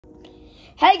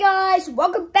Hey guys,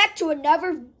 welcome back to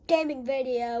another gaming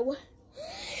video.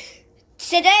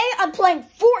 Today I'm playing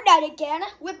Fortnite again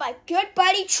with my good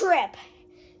buddy Tripp.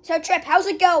 So Tripp, how's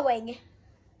it going?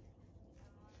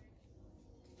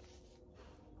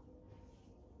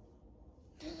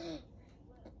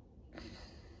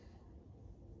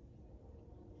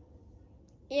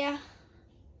 Yeah.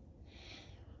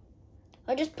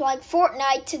 I'm just playing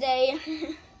Fortnite today.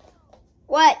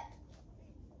 What?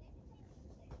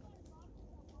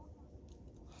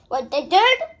 What they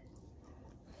did?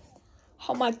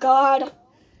 Oh my god.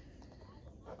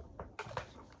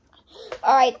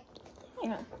 Alright.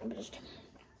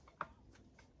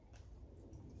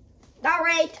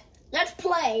 Alright, let's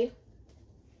play.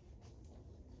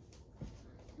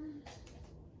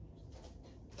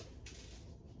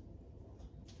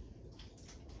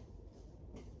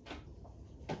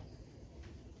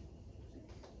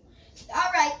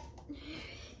 Alright.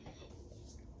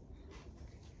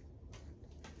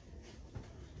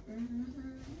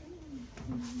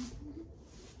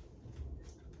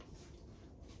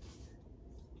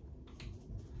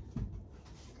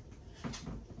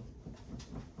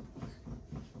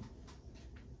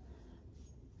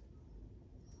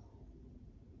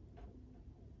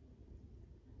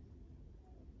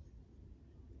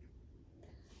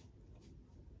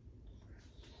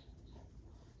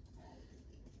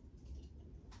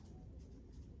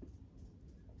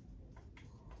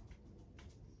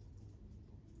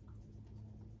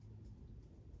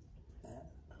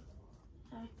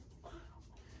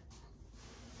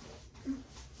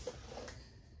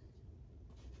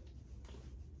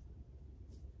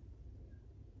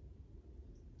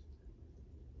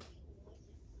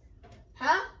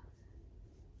 Huh?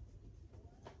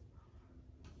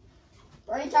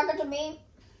 Are you talking to me?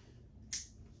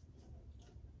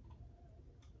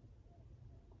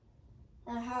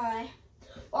 Hi.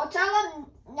 Well, tell him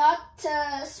not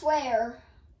to swear.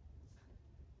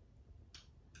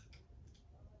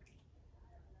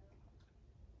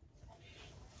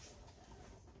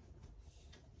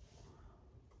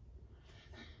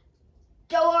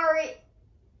 Don't worry.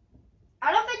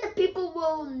 I don't think the people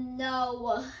will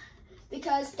know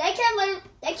because they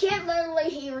can't literally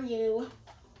hear you.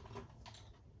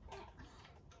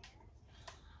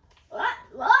 What?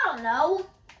 Well, I don't know.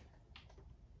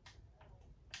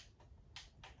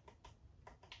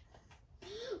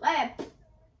 Wait.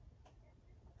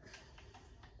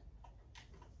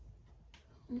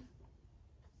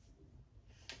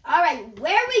 All right,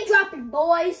 where are we dropping,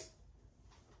 boys?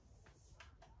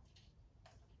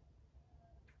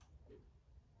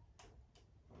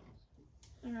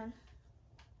 Hang on.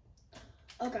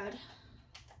 Oh God.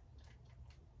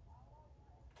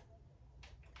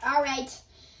 All right.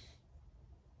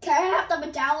 Can I have the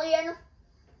medallion?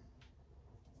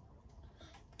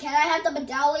 Can I have the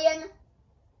medallion?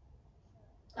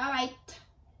 All right.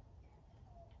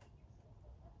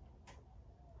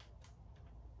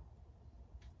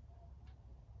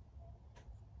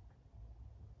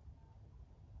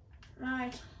 All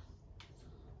right.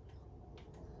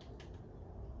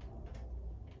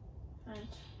 All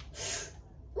right.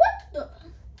 What the?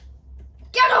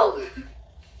 Get over!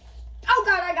 Oh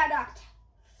God, I got knocked.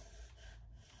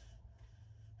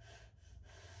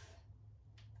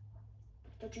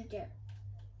 Don't you dare.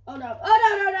 Oh no, oh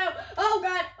no, no, no. Oh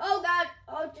God, oh God,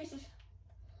 oh Jesus.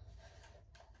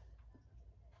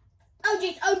 Oh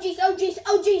jeez, oh jeez, oh jeez,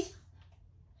 oh jeez.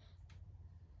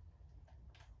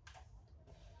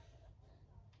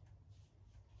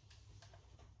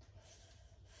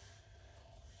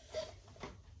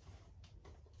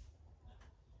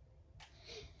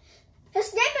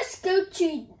 His name is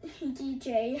Gucci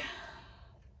DJ.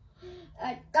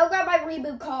 Go grab my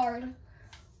reboot card.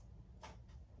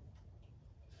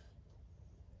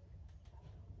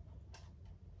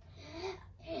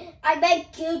 I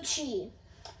meant Gucci.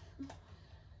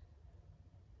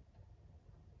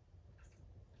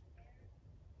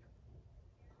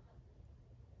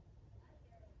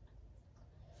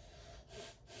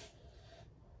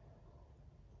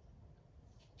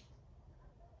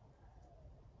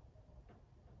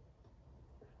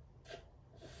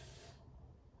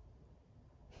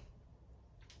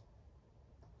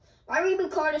 My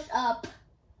reboot card is up.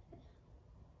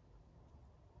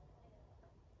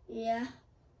 Yeah.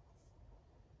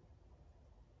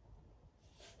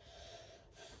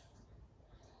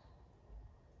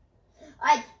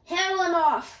 I handle him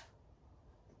off.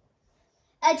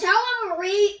 And tell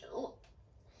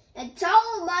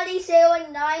Muddy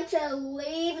Sailing 9 to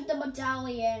leave the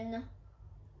medallion.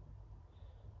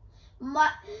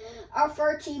 Our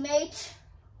third teammate.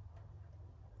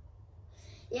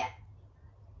 Yeah.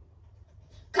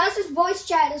 Because his voice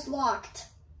chat is locked.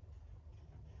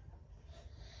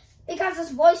 Because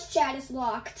his voice chat is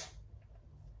locked.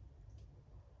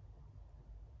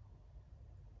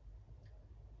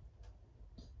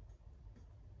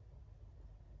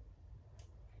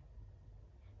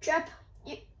 Tripp,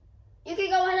 you can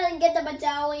go ahead and get the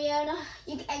medallion.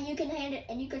 You can hand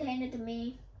it to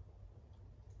me.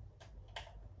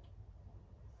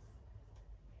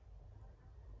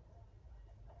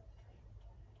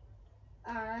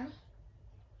 Alright.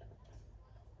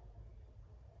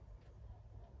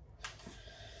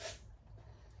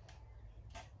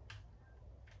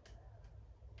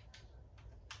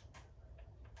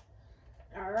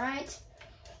 Alright.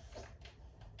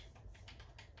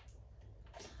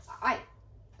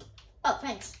 Oh,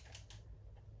 thanks.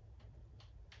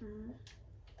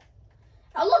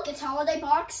 Oh, look, it's Holiday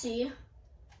Boxy.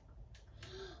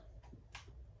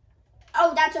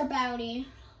 Oh, that's our bounty.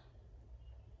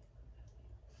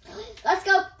 Let's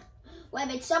go. Wait a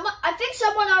minute, I think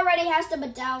someone already has the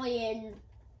medallion.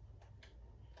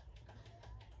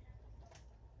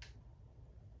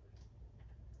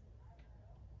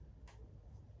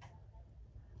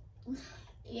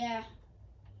 Yeah.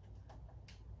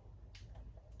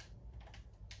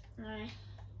 Alright.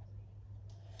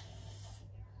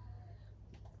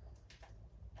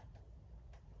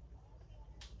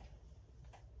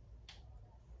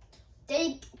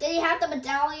 Did he have the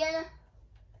medallion?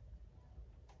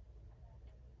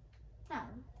 No.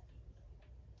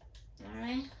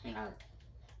 Alright, hang on.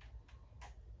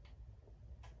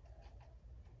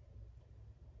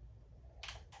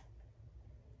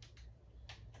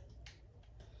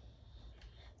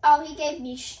 Oh, he gave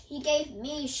me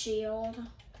shield.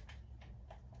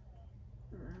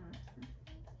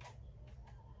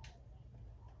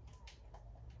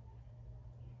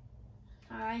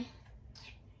 Alright.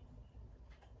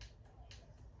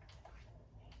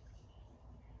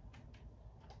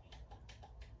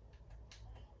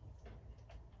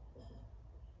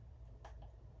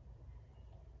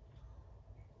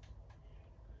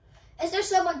 Is there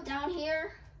someone down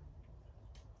here?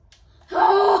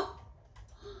 Oh!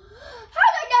 How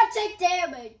did I not take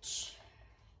damage?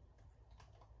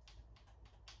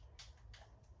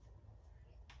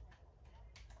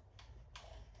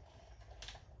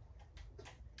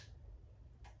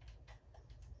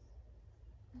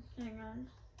 Hang on.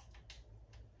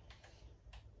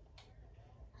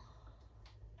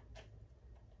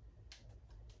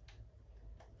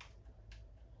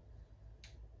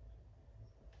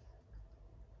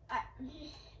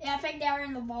 Yeah, I think they're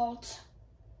in the vault.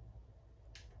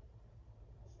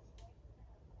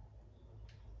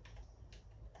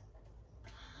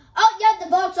 Oh, yeah, the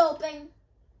vault's open.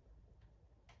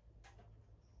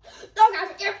 Oh,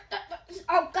 God.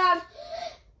 Oh, God.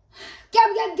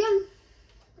 Get him.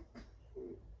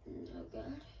 Oh,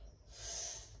 God.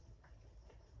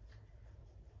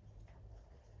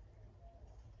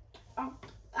 Oh,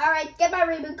 all right, get my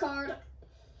reboot card.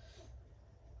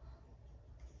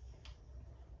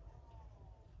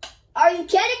 Are you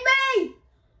kidding me?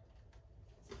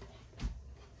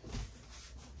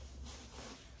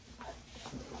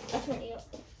 That's what you.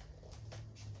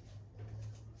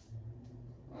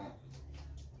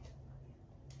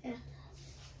 Yeah.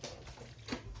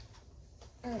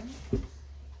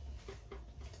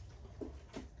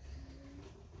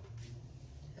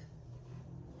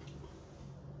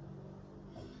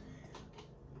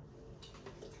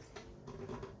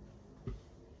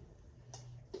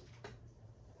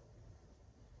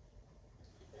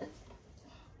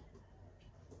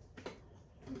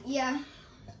 Yeah.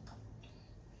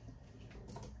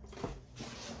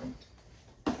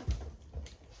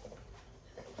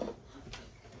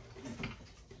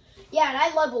 Yeah, and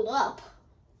I leveled up.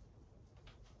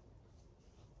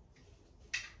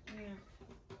 Yeah.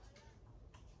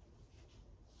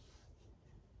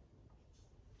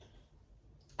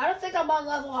 I don't think I'm on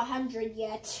level 100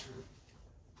 yet.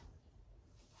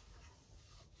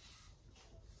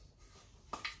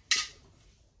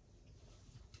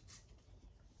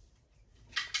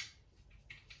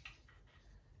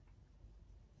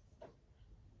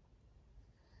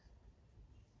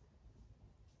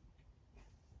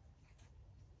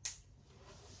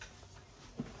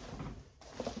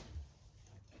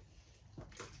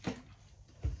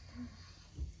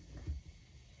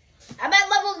 I'm at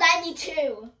level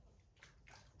 92.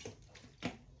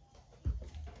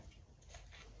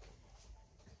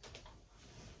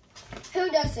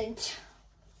 Who doesn't?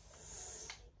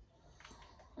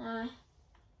 All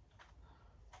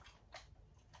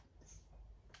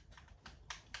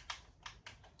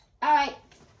right.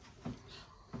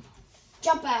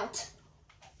 Jump out.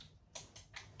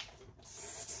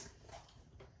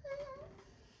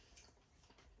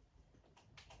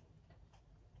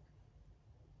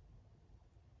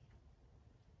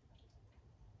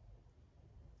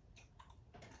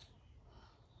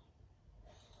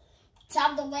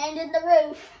 Time to land in the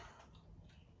roof.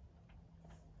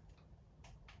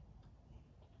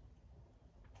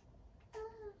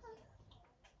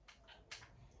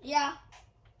 Yeah.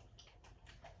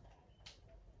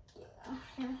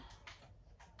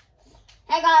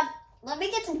 Hang on. Let me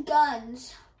get some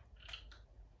guns.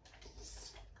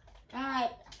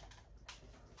 Alright.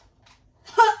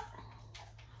 Ha!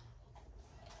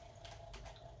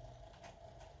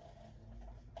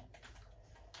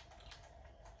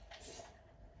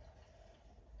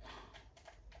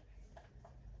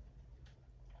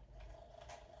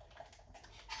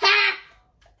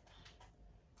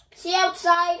 See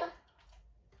outside?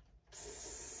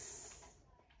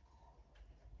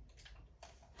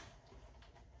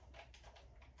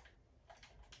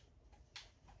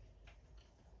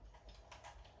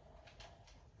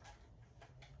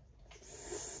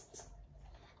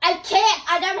 I can't.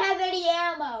 I don't have any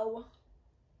ammo.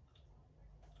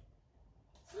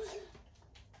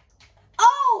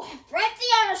 Oh, Frenzy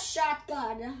on a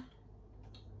shotgun.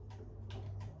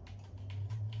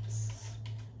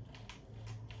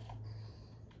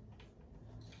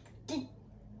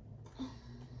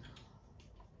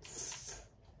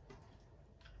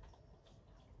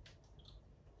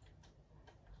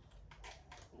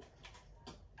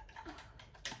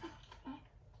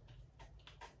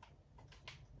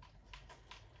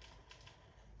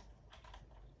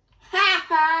 Ha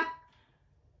ha.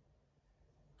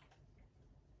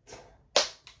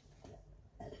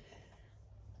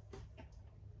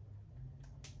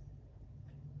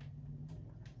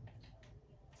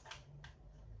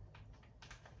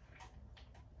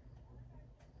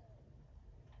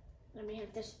 Let me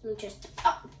have this blue chest.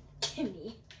 Oh, give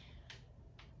me.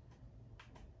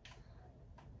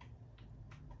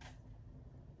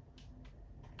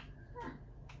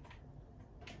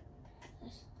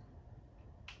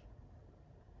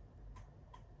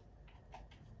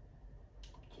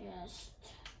 Just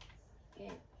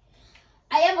get.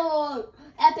 I have a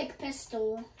epic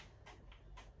pistol.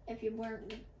 If you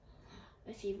weren't.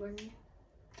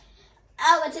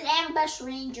 Oh, it's an ambush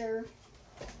ranger.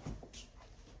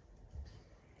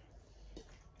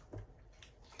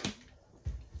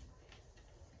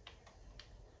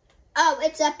 Oh,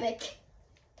 it's Epic.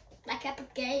 Like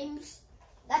Epic Games.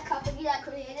 That company that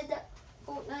created the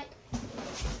Fortnite.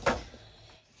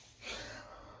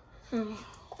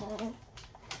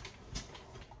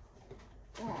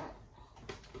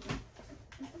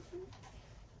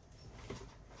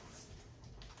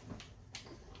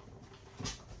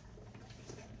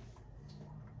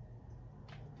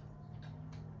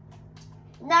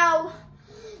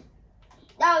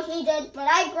 No, he did, but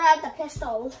I grabbed the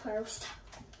pistol first.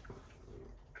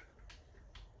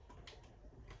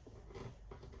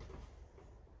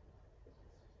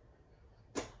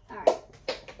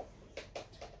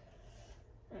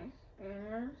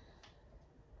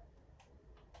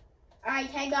 Alright,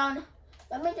 hang on.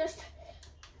 Let me just...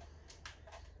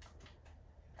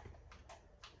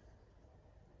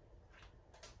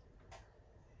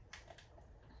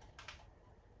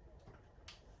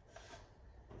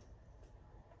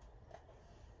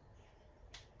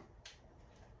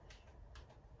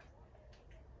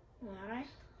 Alright.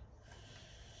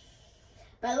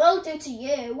 But it won't do to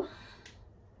you.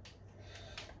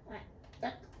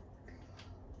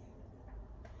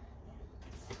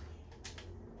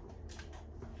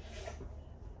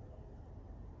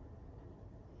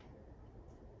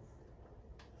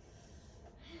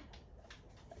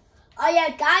 Oh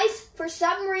yeah, guys, for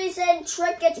some reason,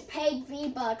 Tripp gets paid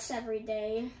V-Bucks every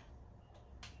day.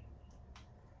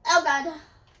 Oh God.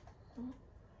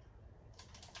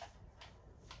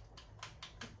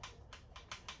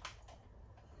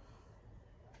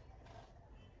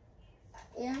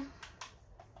 Yeah.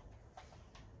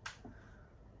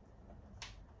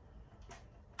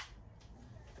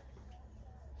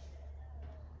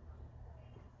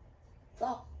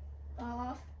 Fall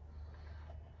off.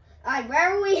 Alright,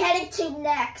 where are we headed to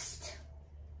next?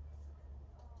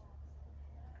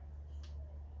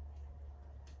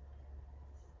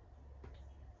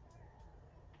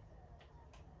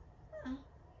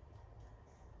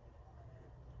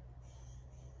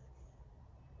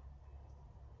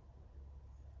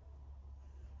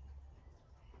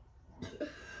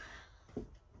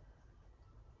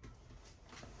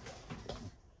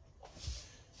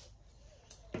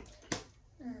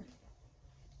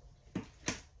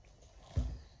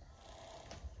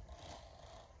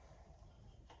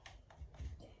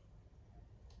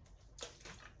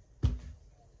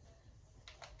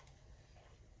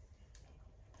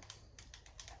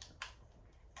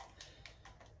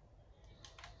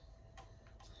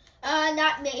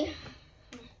 Not me.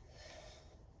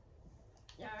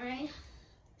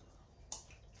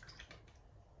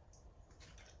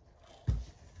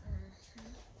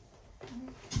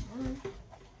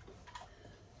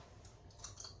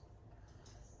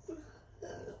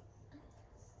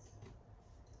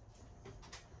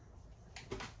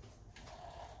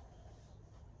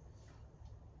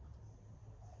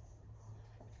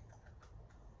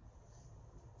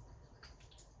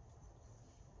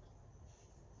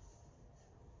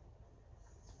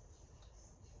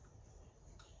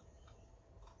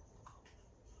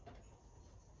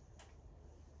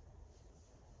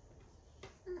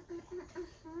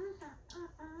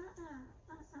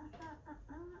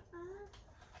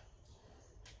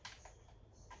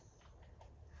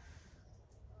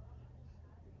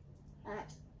 Alright,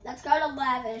 let's go to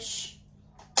lavish.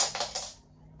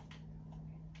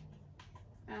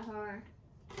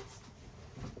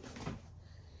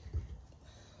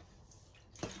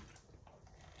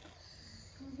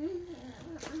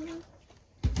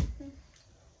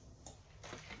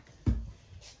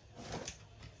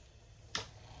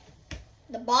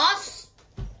 The boss.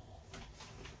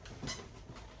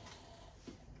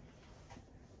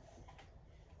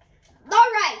 All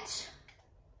right.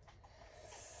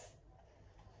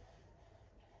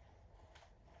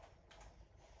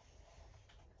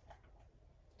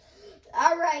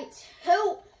 All right.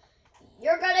 Who?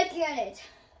 You're gonna get it.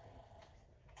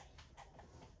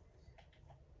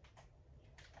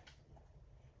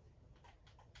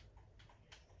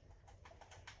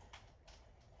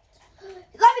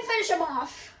 Let me finish him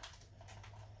off.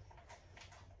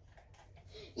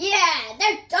 Yeah,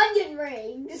 they're dungeon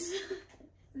rings.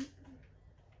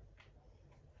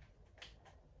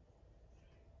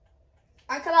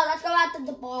 Alright, come on, let's go after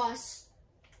the boss.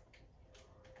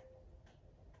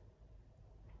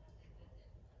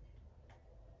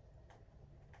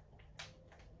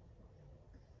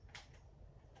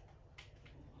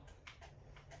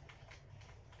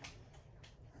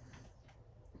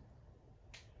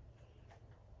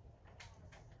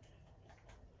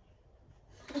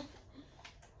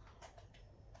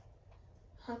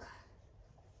 Okay.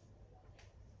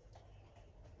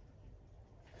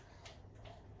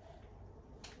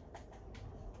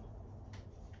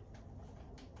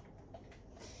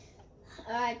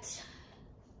 All right.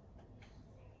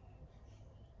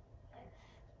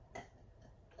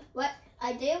 What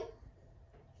I do?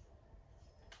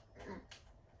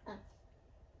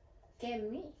 Give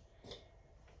me.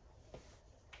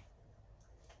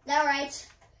 All right.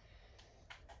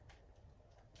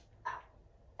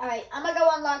 All right, I'm gonna go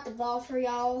unlock the vault for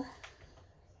y'all.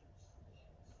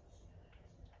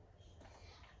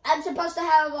 I'm supposed to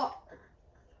have all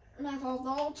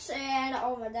vaults and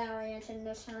all medallions in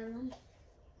this one.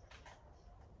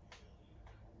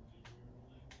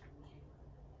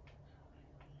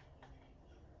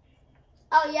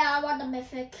 Oh yeah, I want the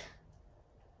mythic.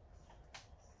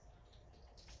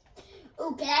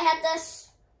 Ooh, can I have this?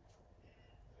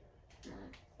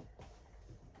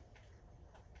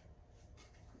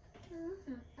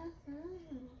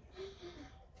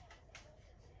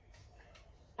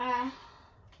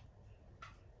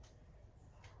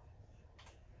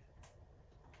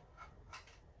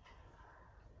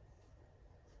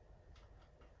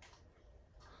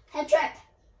 Head trip.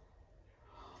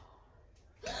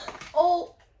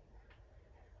 Oh.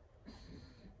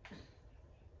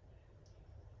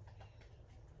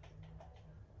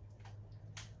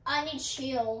 I need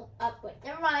shield up with.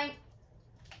 Never mind.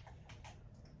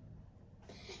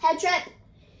 Head trip.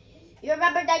 You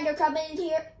remember that you're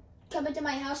coming to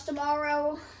my house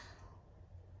tomorrow?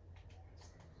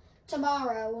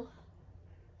 Tomorrow.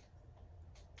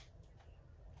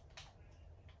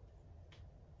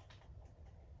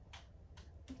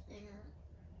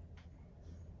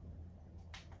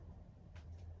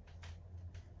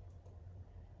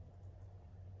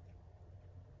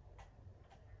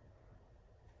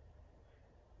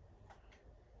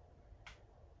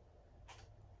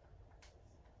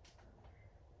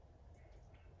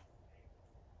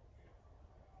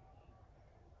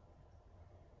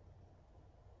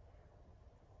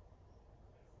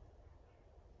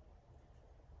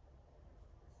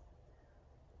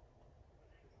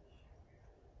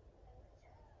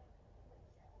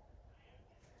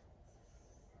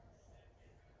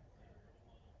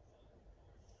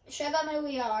 Show them who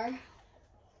we are.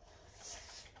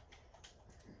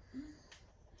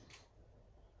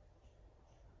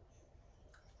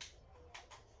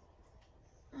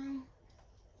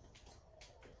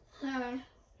 Alright.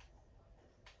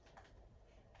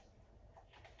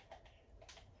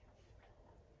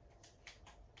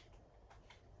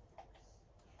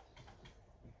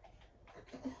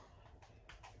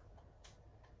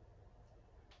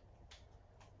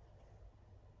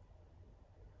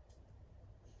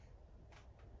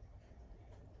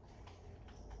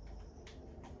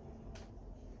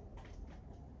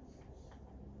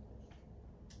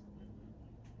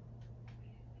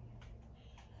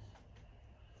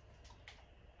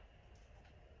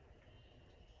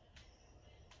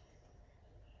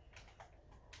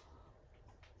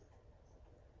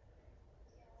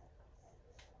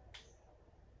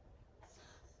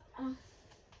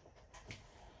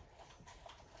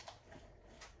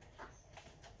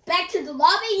 Back to the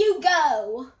lobby you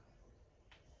go.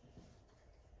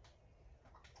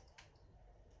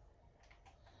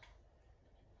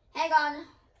 Hang on.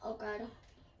 Oh God.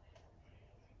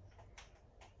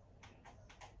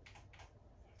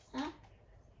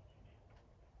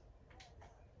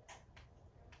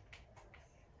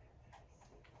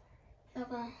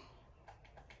 Okay.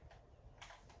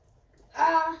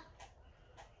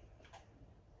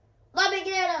 Let me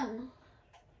get him.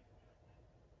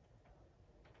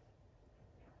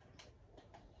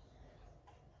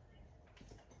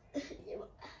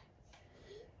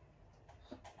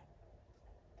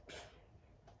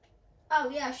 Oh,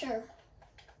 yeah, sure.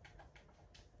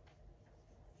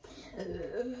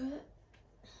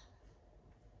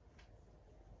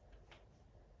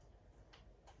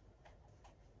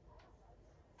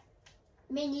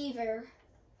 Me neither.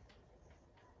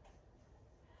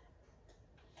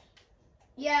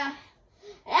 Yeah.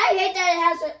 And I hate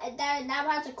that it now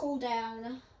has a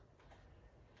cooldown.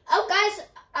 Oh, guys,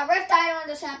 a Rift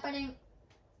Island is happening.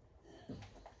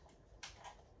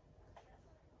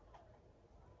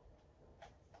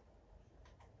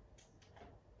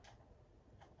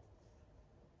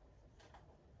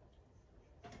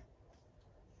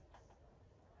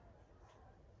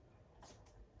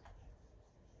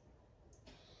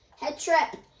 Hey,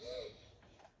 Tripp.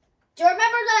 Do you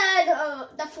remember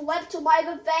the Flip to Live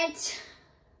event?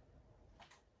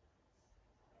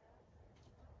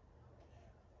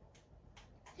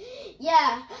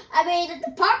 Yeah, I mean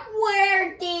the part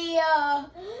where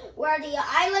the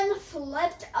island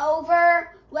flipped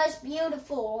over was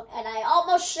beautiful, and I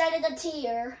almost shedded a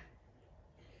tear.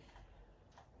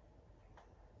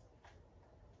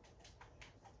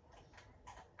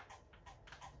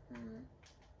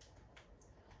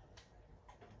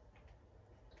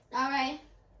 All right.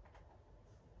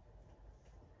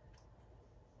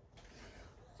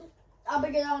 I'll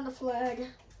begin on the flag.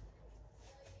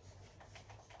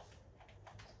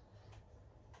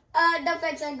 No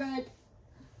thanks, I'm good.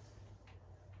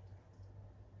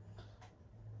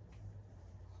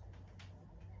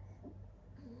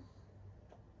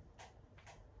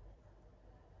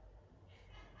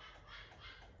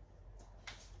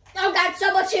 Oh God,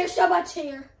 so much here, so much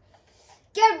here.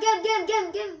 Give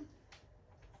him.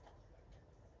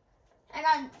 Hang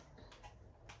on.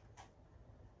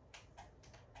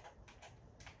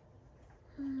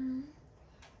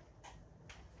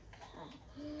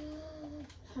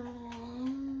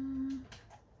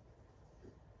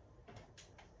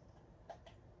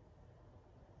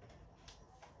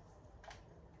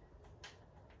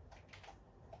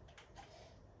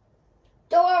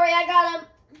 Don't worry, I got him.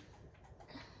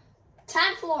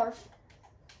 Time for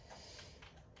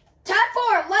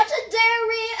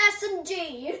legendary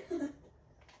SMG.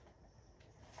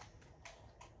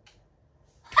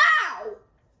 How?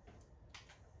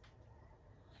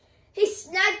 He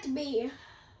sniped me.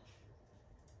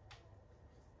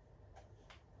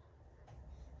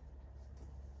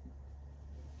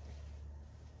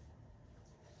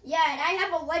 Yeah, and I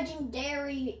have a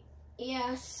legendary,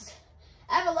 yes.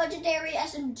 I have a legendary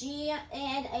SMG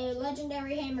and a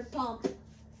legendary hammer pump.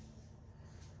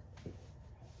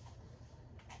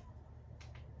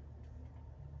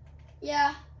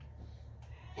 Yeah.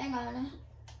 Hang on.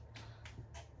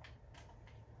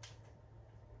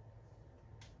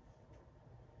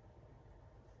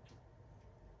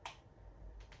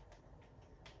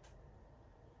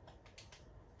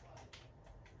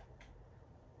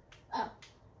 Oh.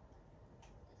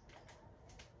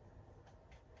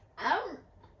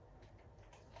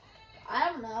 I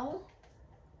don't know.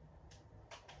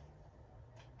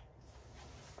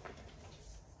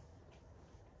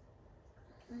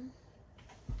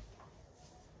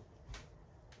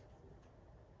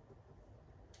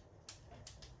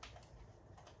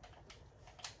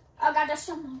 Oh God, there's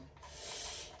someone.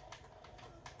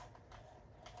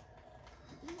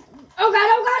 Oh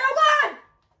God.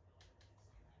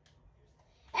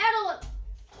 Handle it.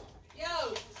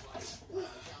 Yo.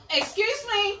 Excuse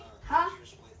me. Huh?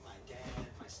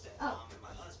 Oh.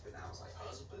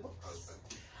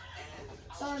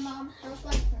 Sorry, Mom. That was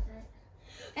like,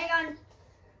 hang on.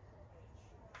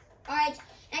 All right.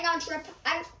 Hang on, Tripp.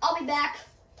 I'll be back.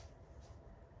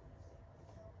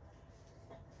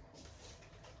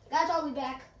 Guys, I'll be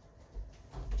back.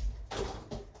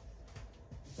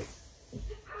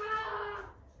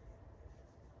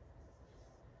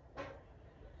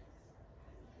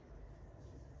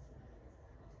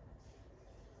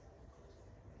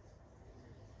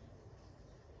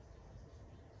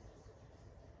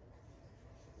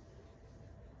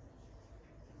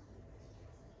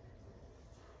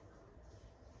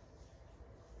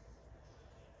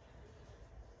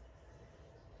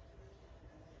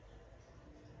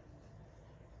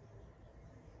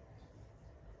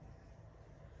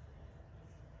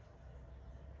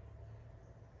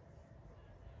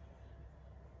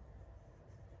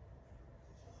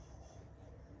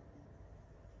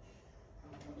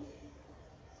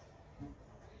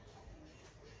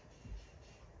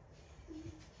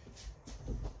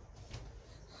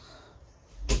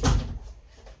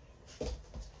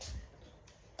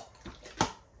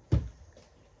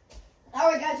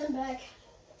 Alright guys, I'm back.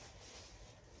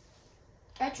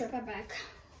 That Tripp, I'm back.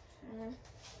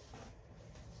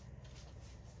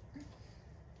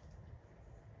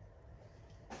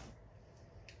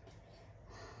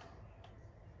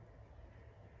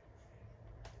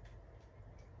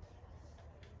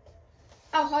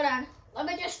 Oh, hold on. Let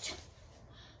me just...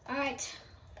 Alright,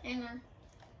 hang on.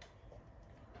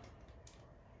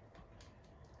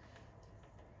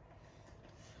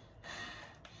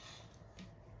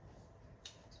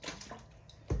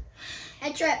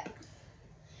 Hey Tripp,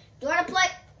 do you want to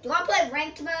play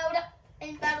ranked mode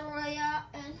in Battle Royale?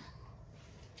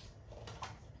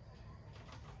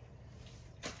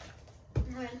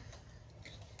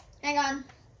 Hang on,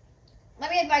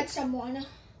 let me invite someone.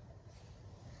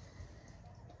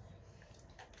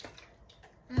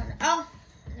 Oh,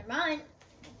 never mind.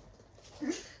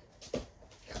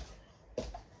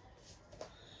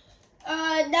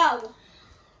 No.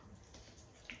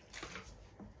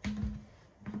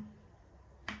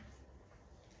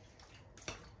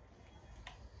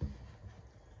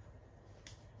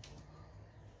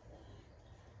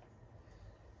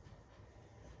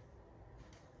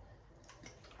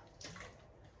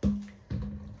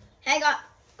 Hang on.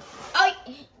 Oh,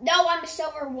 no, I'm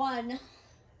silver 1.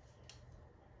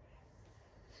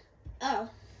 Oh.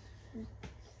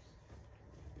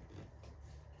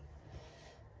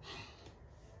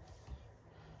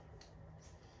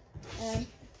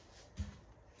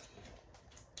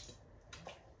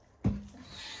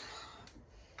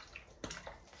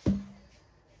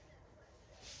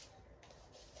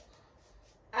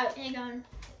 Hang on.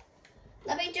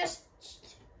 Let me just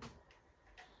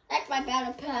check my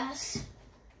battle pass.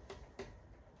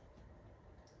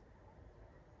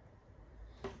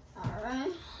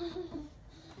 Alright.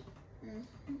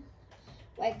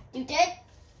 Wait, you did?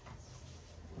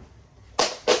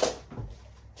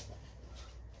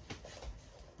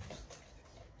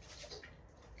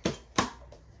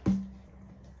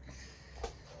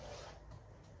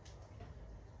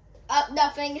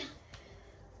 Nothing.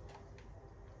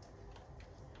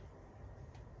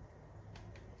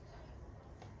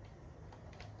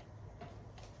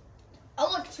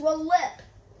 Oh look, it's a lip.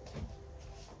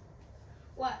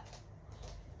 What?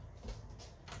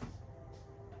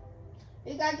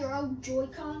 You got your own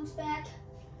Joy-Cons back?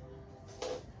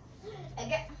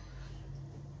 Again.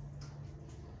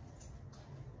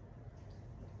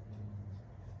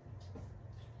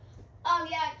 Oh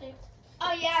yeah, I did.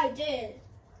 Oh yeah, I did.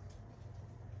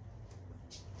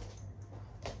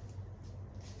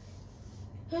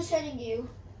 Who's hitting you?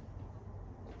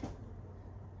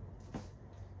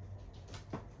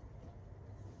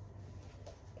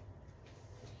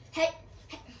 Hey.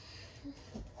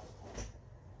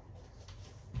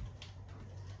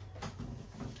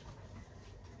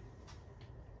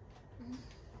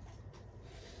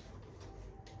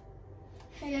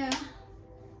 Yeah.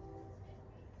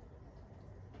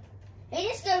 Hey,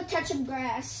 just go touch some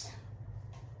grass.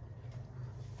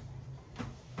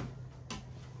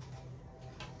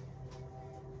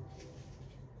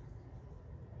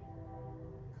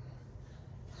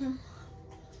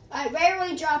 Alright,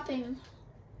 rarely dropping.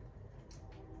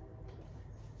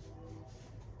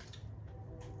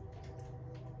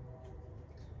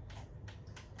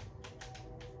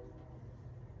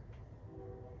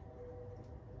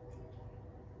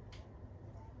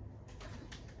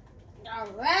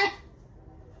 Alright.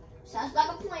 Sounds like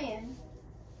a plan.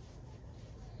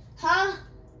 Huh?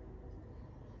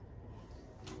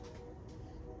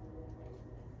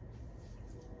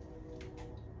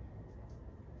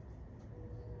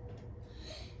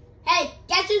 Hey,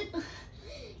 guess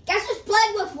who's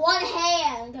playing with one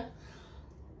hand?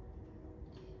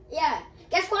 Yeah,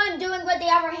 guess what I'm doing with the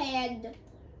other hand?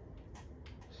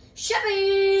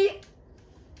 Shimmy!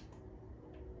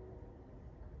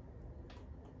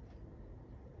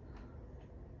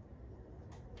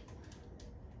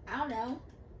 I don't know.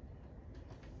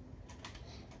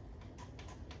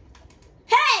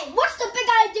 Hey, what's the big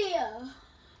idea?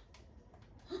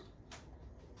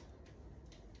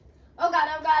 Oh God,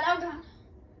 oh God, oh God.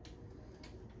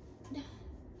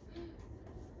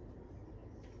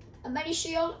 A mini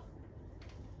shield.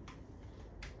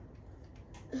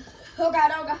 Oh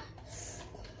God, oh God.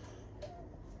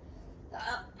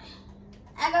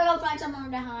 I gotta go find somewhere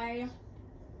to hide.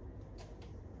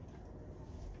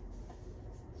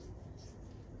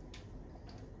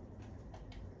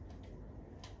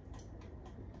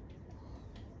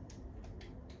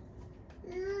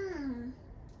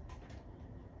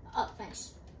 Oh,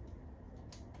 thanks.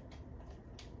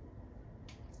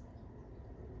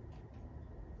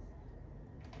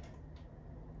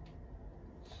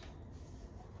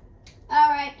 All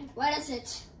right. What is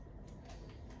it?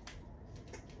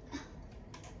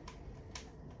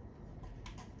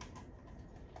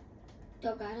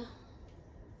 Don't got it.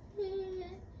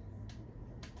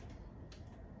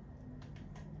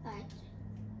 Alright.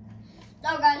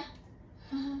 Don't got it.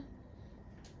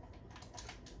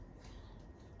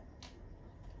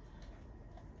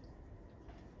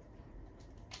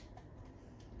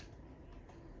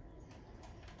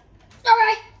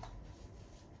 Alright.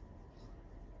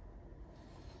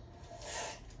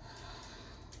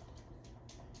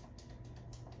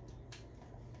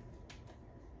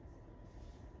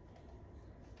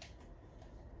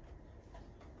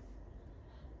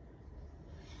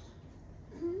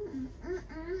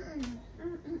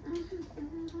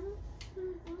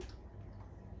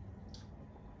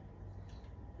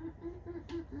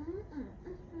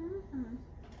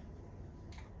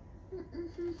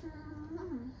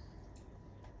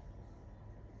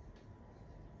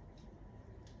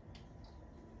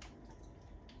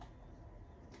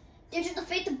 Did you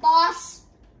defeat the boss?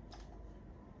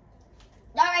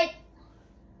 Alright.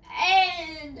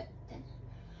 And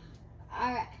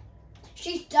alright.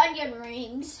 She's done getting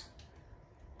rings.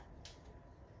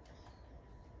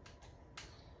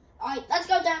 Alright, let's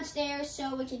go downstairs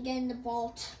so we can get in the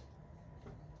vault.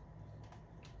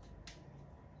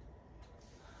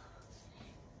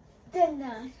 Then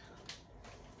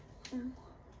I'm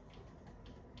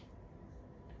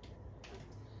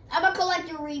gonna collect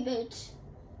your reboot.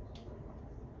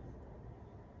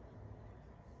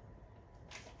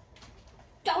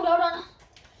 No.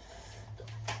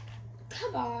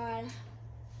 Come on.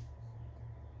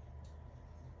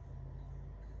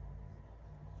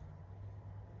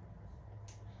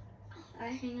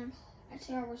 Alright, hang on. I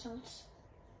see our results.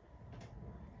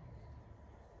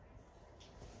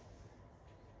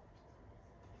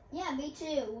 Yeah, me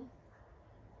too.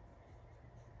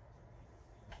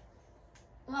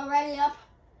 Am I ready up?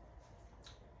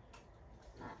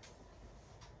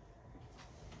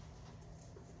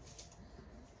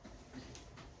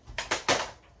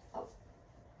 Oh,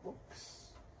 whoops.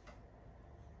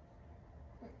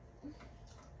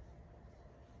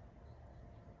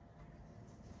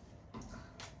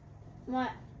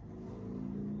 What?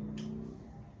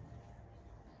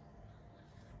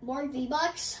 More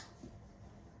V-Bucks?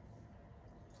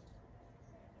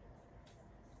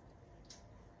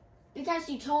 Because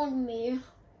you told me.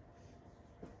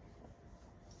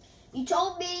 You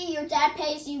told me your dad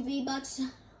pays you V-Bucks.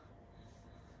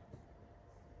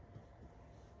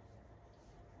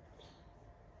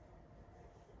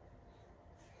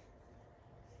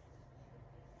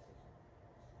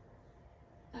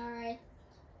 Alright.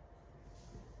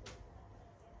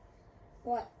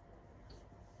 What?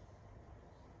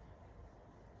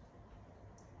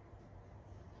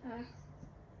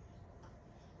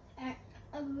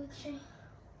 Okay.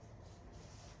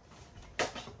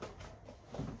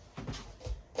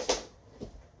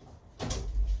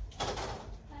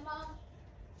 Hi, Mom.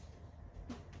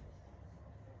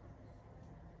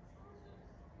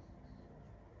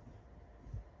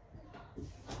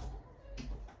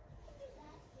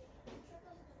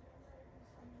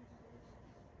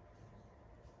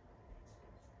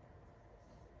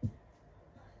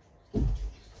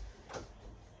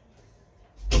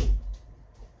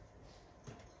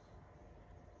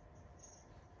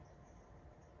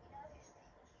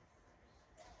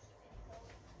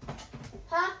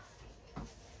 Huh?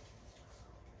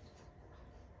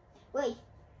 Wait,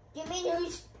 you mean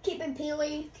who's keeping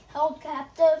Peely held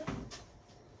captive?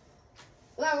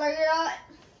 Well, look at that.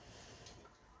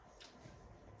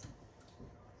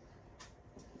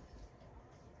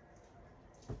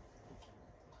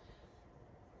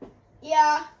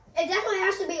 Yeah, it definitely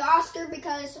has to be Oscar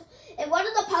because in one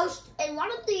of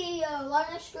the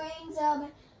loading screens,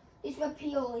 he's with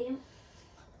Peely.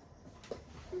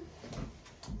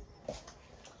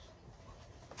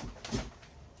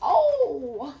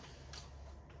 Oh!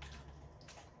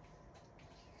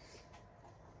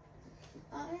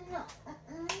 I don't know.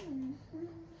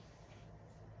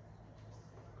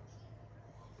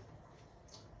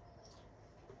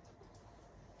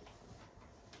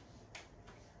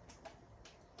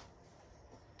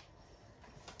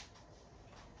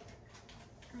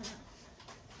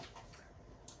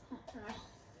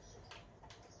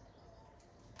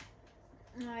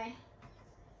 Alright.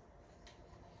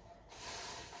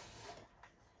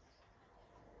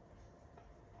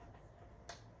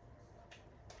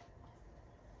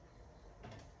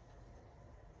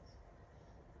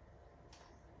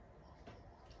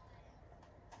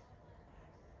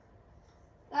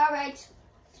 Alright,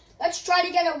 let's try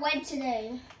to get a win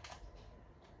today.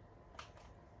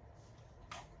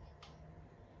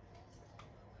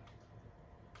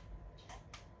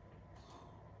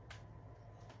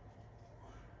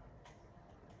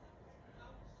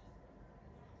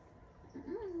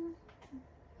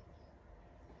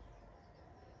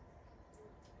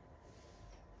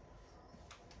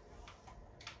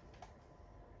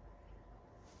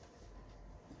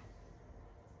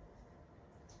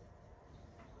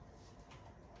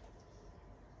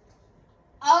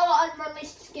 only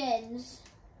skins.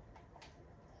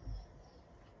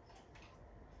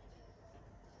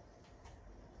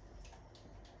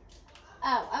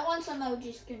 Oh, I want some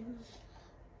emoji skins.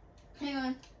 Hang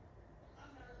on.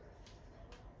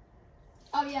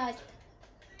 Oh, yeah.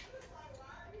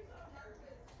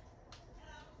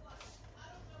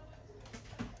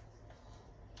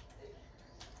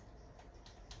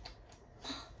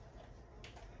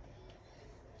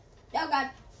 Oh, God.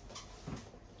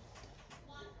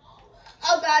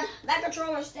 Oh, God. My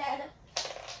controller's dead.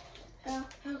 Oh,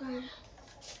 God.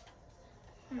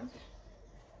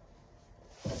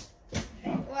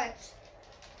 What?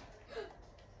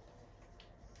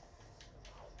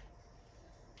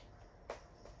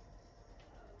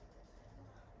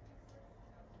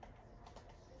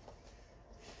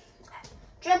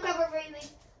 Trip, cover for me.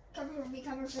 Cover for me.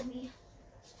 Cover for me.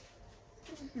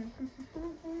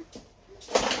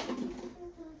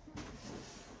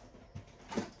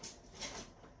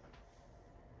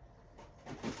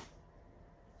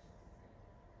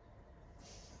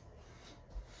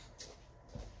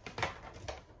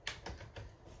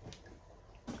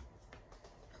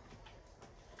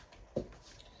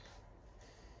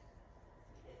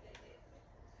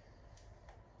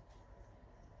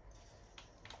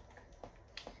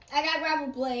 I got gravel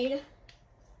blade.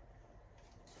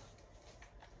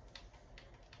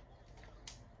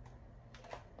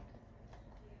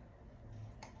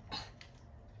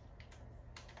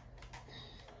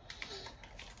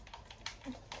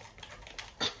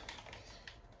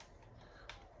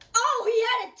 Oh, he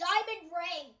had a diamond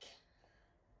rank.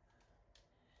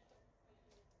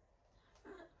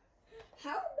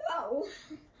 How no?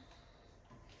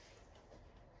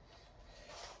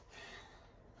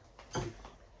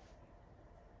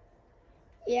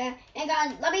 Yeah, hang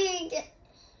on, let me get,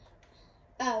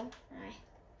 oh, alright.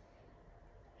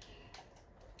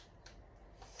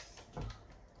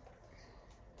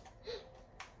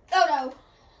 Oh no.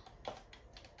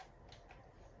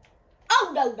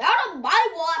 Oh no, not on my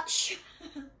watch.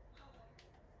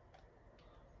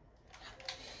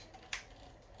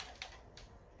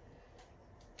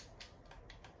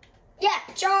 Yeah,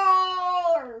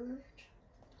 charge.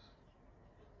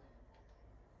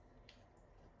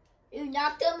 You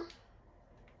knocked him?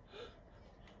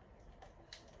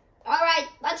 Alright,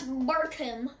 let's mark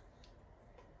him.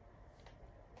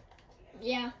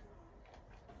 Yeah.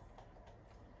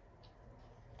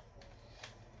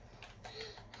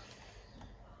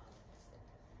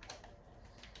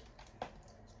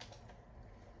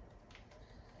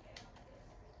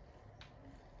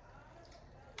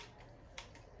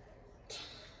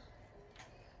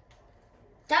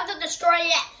 Time to destroy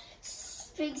that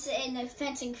Sphinx in the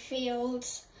fencing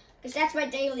fields, because that's my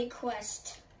daily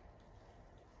quest.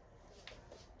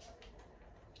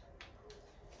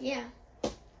 Yeah.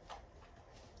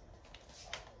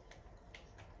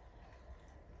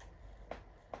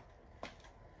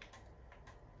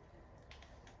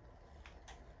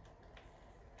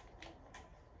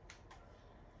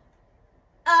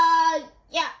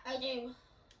 Yeah, I do.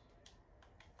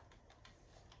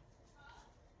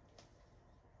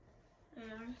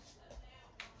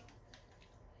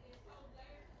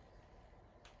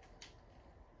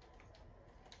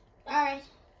 Alright.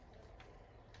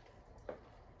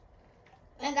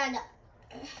 I got it.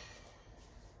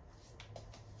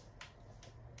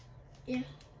 Yeah.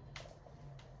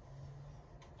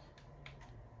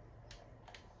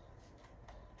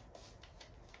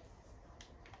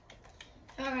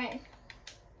 Alright.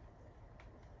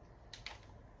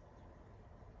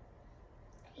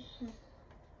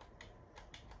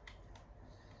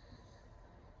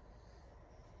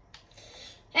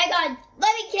 Hang on,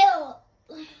 let me kill.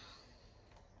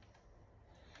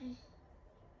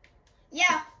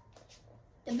 Yeah,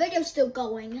 the video's still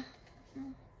going.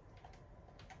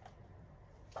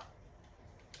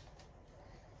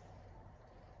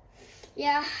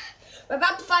 Yeah, we're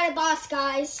about to fight a boss,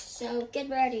 guys, so get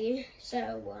ready.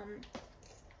 So,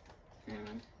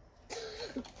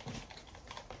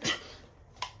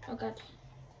 oh God.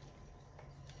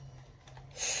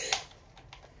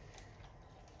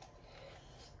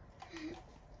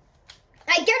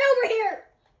 Hey, get over here!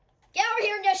 Get over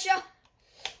here, Nisha!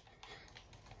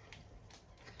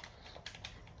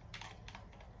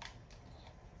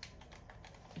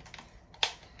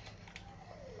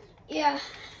 Yeah.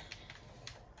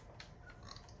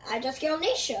 I just killed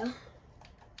Nisha.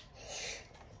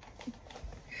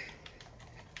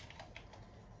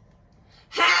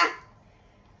 Ha!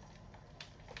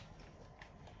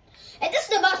 And this is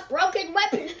the most broken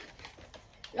weapon.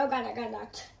 Oh God, I got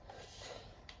knocked.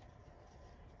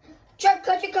 Trip,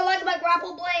 could you collect my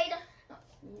grapple blade?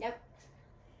 Nope.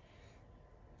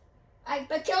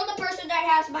 But kill the person that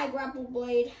has my grapple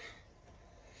blade.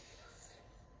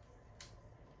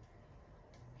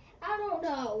 I don't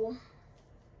know.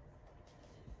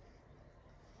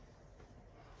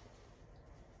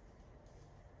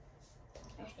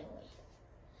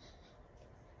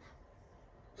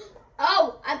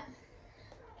 Oh,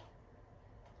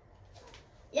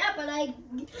 yeah, but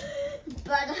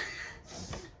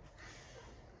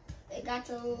it got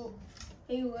to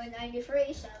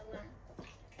 93, so.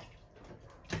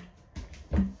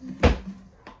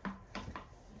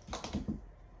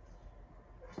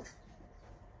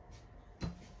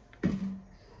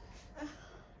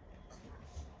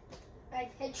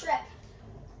 Alright, hey Tripp.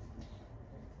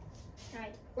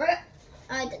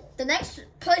 Alright, the next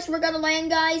place we're gonna land,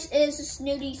 guys, is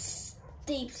Snooty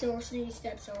Steeps or Snooty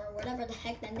Steps or whatever the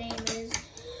heck the name is.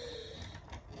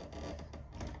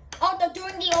 Oh, they're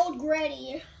doing the old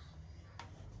gritty.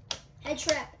 Hey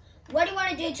Tripp, what do you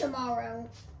want to do tomorrow?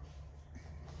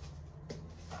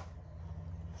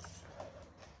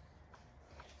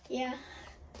 Yeah.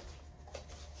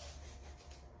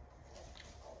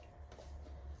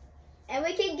 And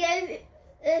we can give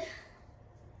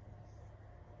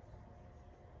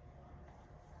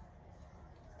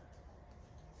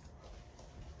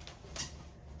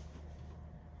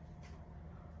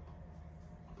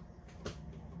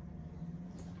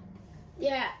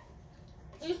yeah.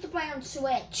 I used to play on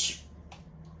Switch.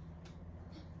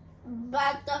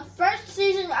 But the first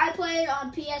season I played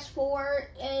on PS4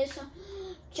 is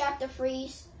Chapter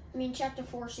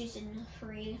 4 Season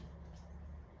 3.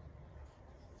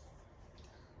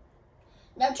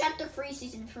 No, Chapter 3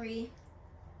 Season 3.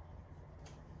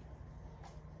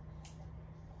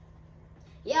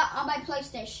 Yeah, on my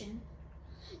PlayStation.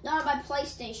 Not on my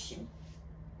PlayStation.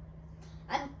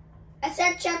 I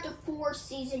said Chapter 4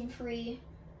 Season 3.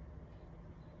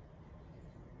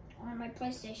 On my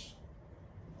PlayStation.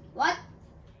 What?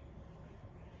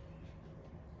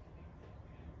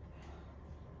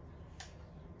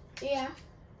 Yeah.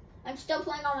 I'm still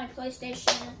playing on my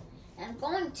PlayStation. And I'm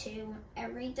going to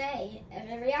every day,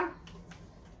 every hour.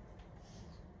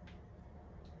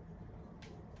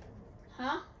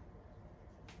 Huh?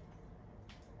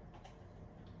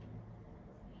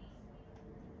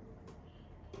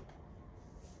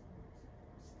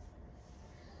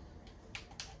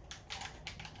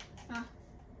 Huh?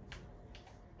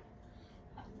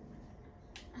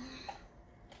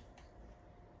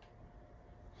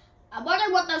 I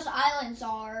wonder what those islands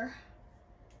are.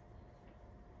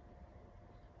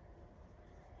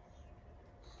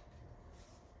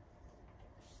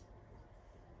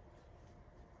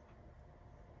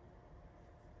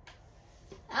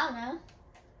 I don't know.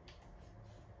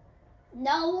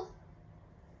 No.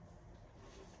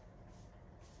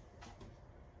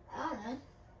 I don't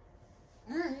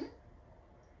know.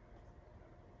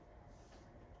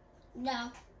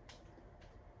 No.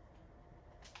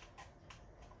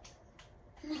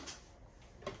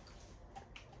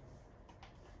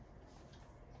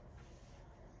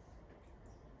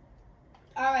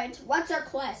 Alright, what's our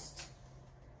quest?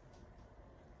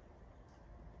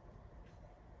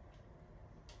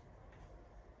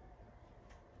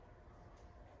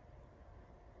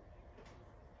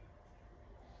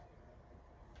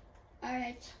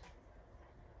 Alright.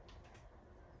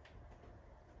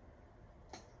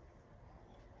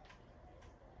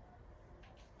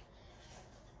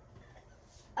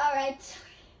 Alright.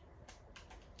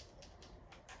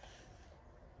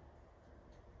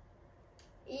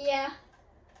 Yeah.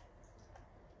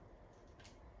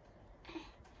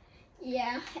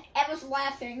 Yeah, I was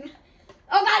laughing.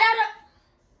 Oh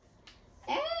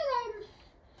God,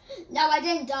 no, I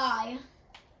didn't die.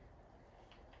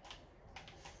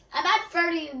 I'm at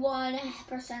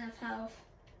 31% of health.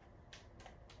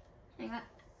 Hang on.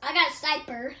 I got a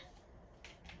sniper.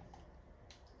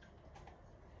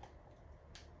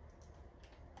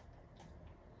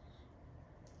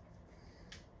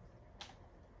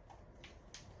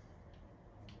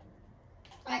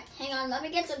 Alright, hang on. Let me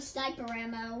get some sniper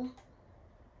ammo.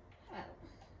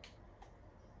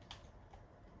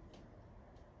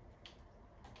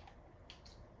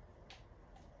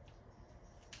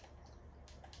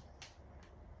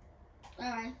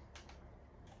 Alright.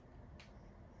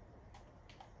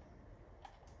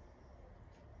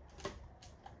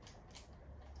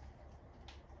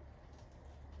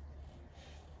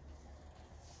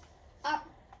 Oh,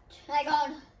 hang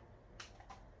on.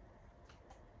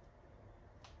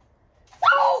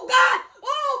 Oh God!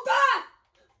 Oh God!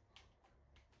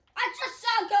 I just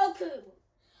saw Goku!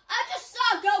 I just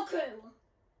saw Goku!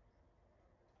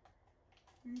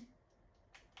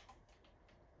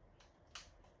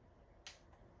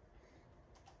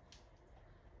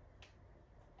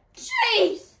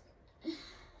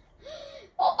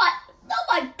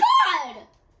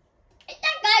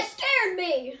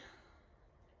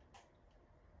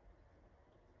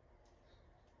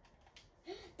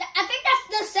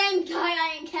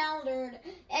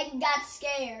 and got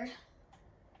scared.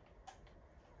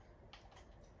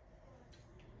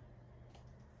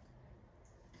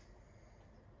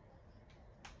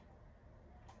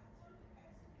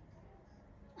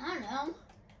 I don't know.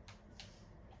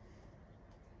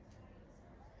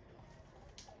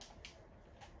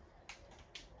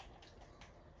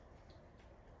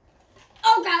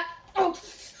 Oh God! Oh.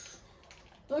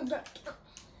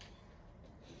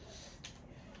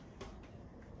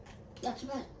 That's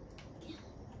bad.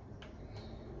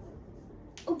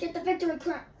 Oh, get the victory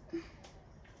crown.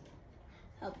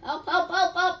 Help, help, help,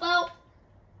 help, help, help.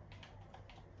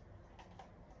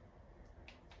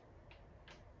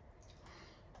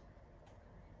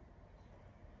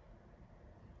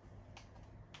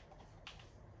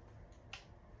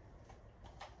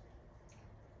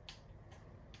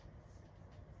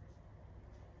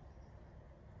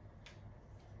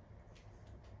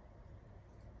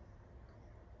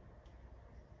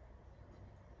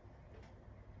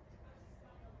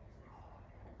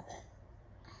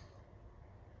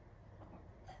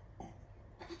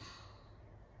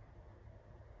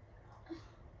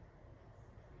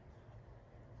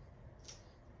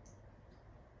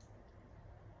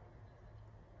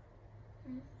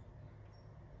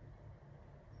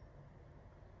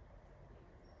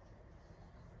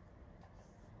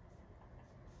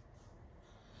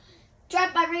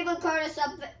 Trap my reboot card is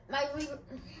up. My reboot.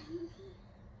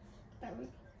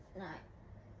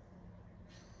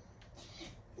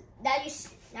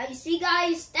 Now you see,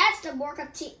 guys. That's the work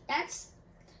of team. That's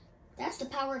the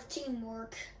power of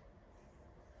teamwork.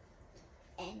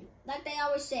 And like they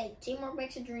always say, teamwork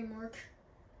makes a dream work.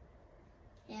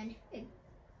 And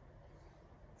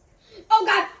oh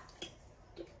God!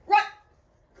 Run!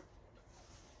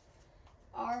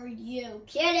 Are you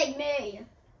kidding me?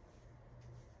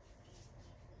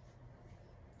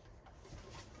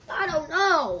 I don't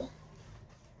know.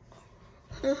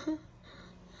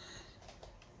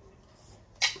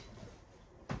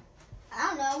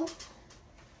 I don't know.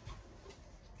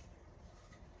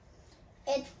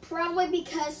 It's probably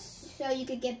because so you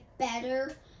could get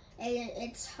better and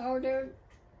it's harder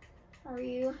for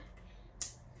you.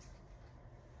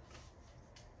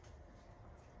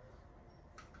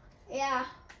 Yeah.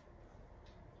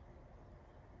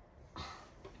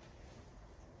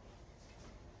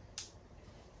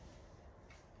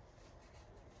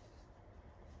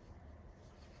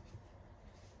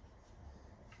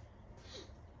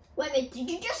 Wait a minute, did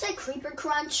you just say Creeper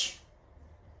Crunch?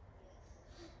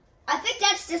 I think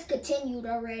that's discontinued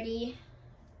already.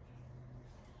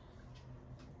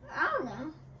 I don't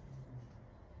know.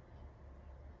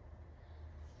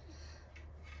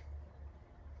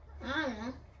 I don't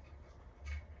know.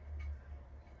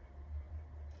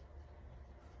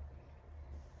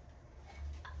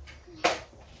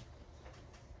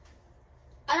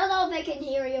 I don't know if they can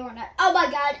hear you or not. Oh my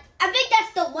God, I think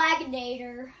that's the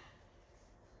Laginator.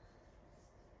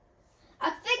 I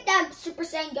think that Super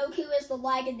Saiyan Goku is the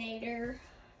Laginator.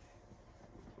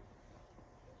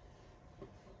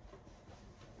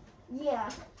 Yeah.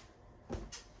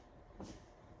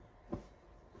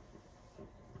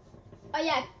 Oh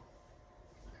yeah.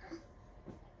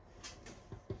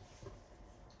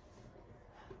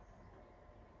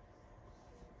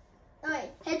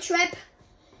 Alright, hey Tripp.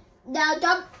 Now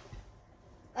don't.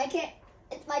 I can't.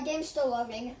 My game's still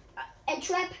loading. And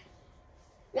Tripp.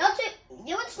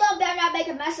 You and Slow better not make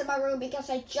a mess in my room because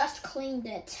I just cleaned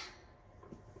it.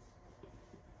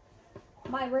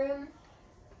 My room.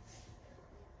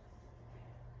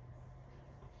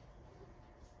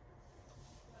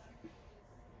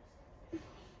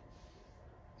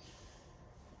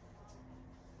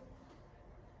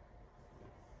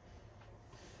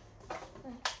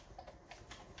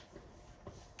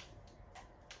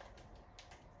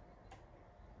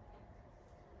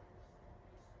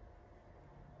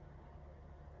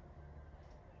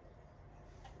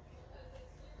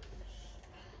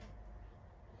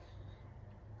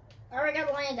 I already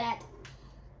got land that.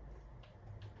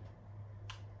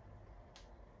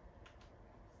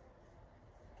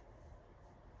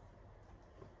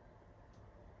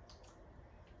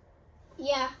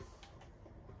 Yeah.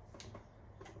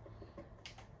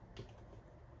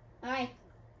 Alright,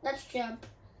 let's jump.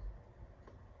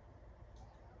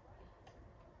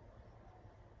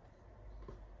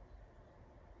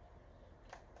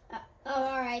 Oh,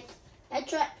 alright. I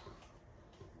try.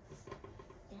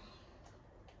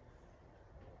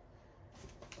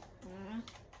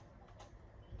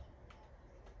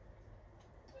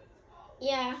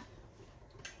 Yeah.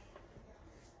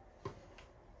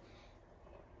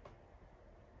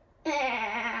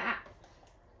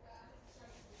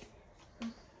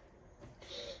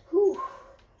 Whew.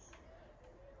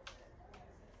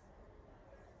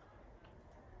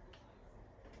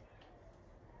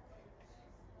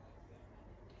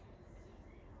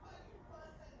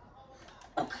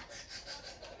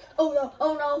 Oh no,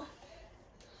 oh no.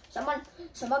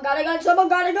 Someone got a gun, someone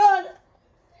got a gun.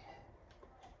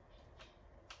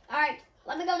 Alright,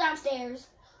 let me go downstairs.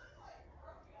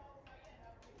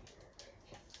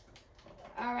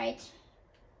 Alright.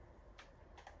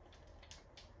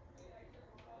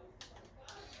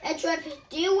 Hey Tripp,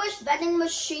 do you wish vending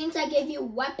machines that gave you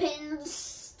weapons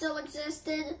still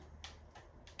existed?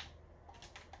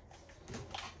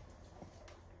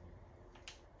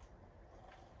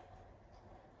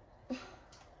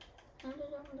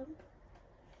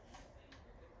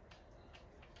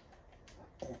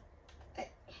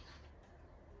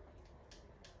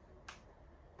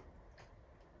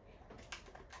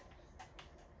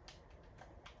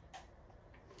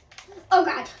 Oh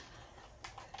God.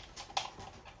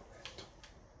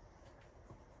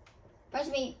 Where's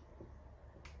me?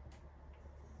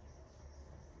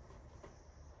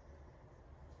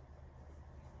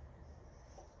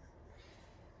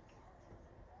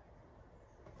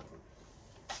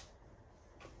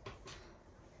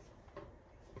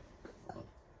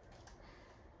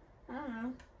 I don't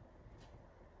know.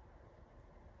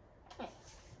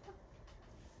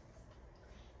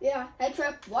 Yeah, hey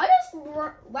Tripp, why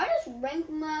does rank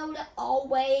mode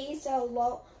always so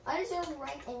low? Why does your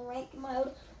rank in rank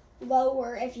mode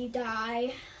lower if you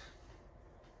die?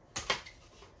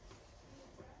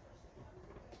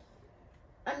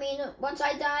 I mean, once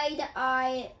I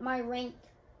died, my rank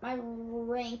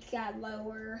got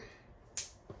lower.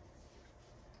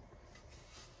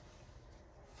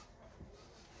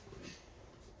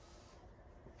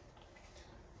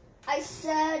 I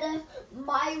said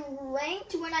my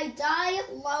rank when I die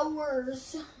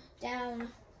lowers down.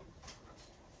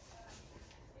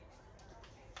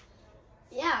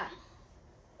 Yeah.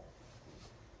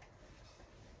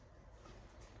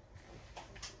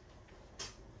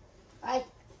 Alright,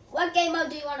 what game mode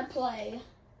do you want to play?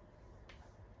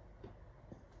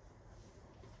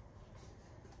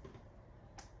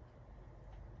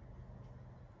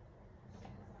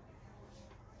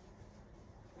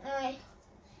 Alright.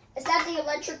 Is that the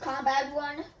electric combat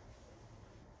one?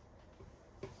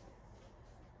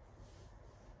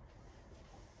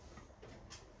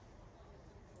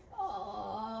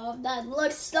 Oh, that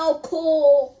looks so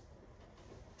cool.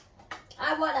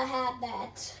 I want to have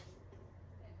that.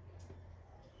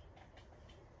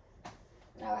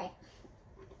 All right.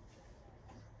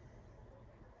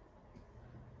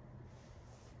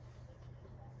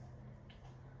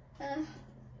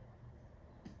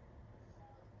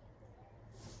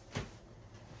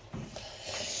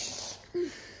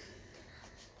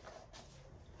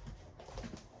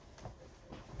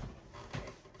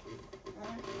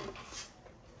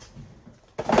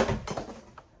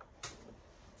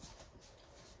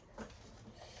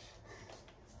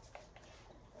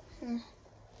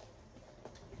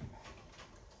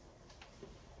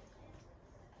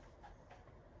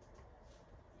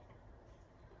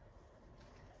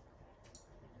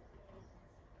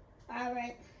 All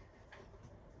right.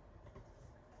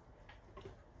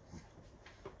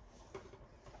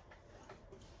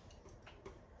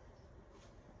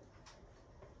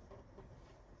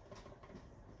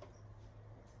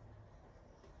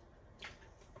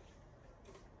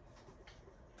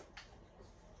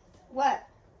 What?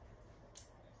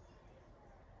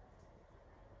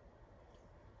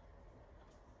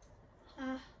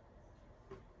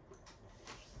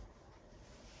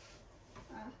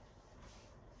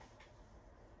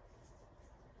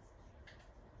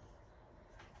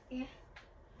 Yeah.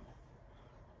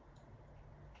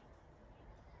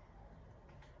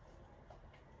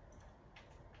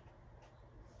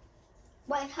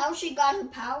 Wait, how she got her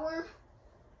power?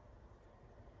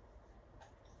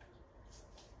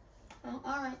 Oh,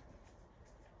 all right.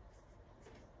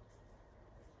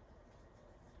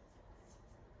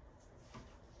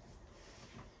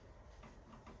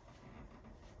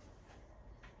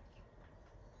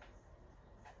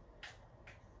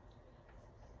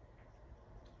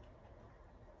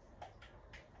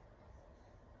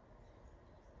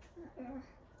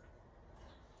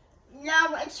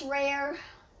 No, it's rare.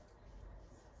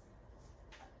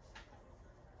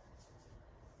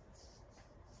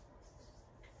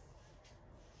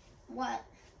 What?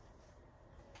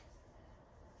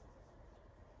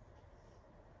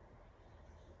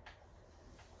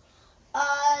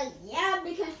 Yeah,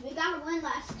 because we got a win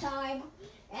last time,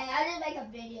 and I didn't make a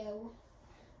video.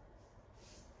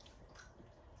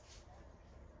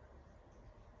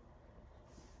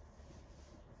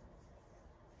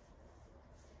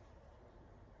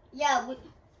 Yeah, we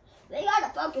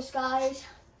gotta focus, guys.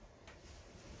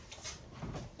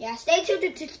 Yeah, stay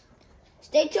tuned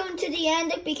to the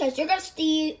end because you're gonna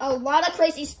see a lot of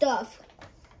crazy stuff.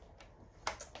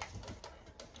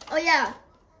 Oh yeah.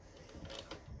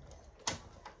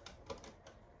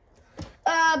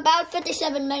 About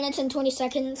 57 minutes and 20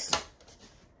 seconds.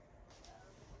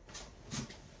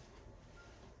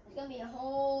 It's gonna be a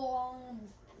whole long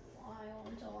while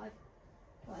until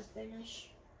I finish.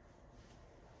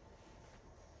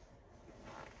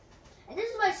 And this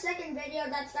is my second video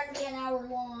that's gonna be an hour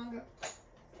long.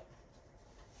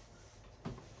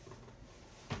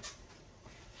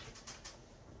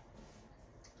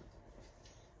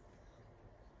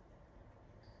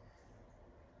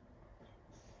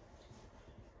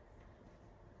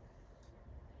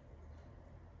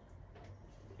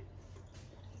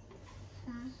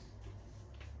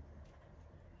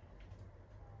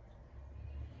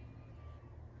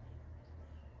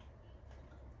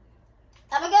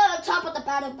 I'm gonna go on top of the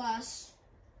battle bus.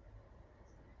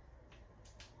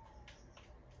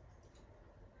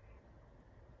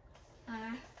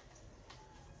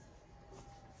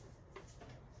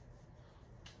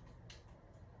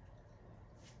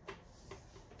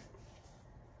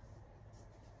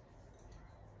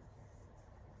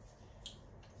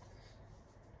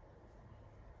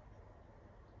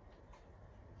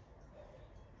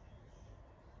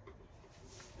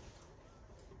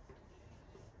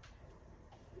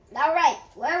 All right,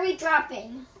 where are we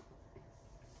dropping?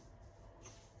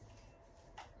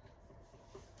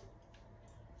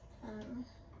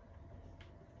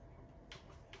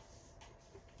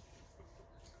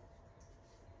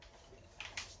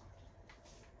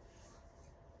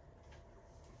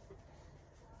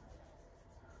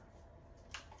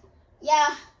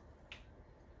 Yeah.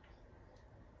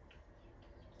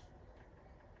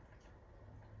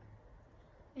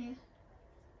 Yeah.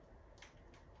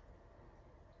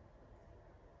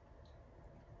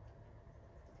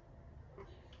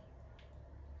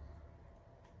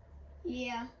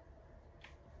 Yeah.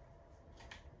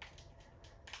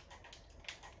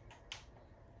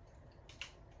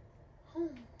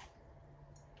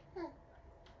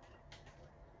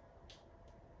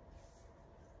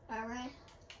 All right.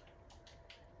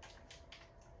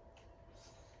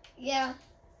 Yeah.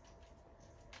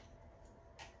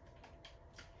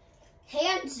 He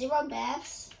had 0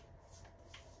 baths.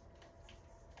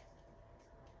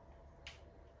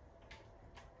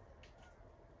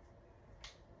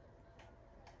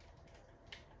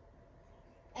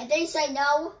 And they say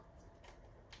no.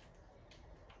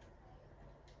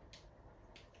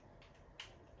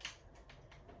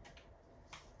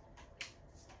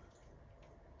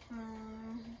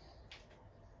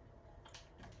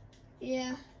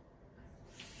 Yeah.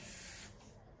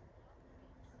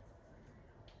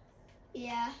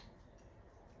 Yeah.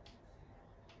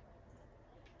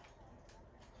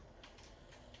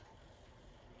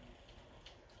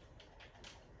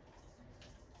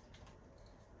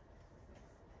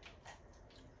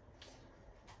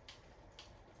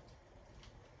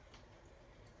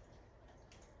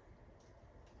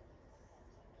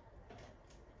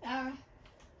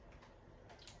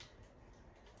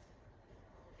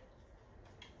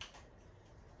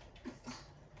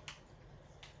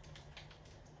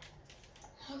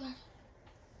 Okay.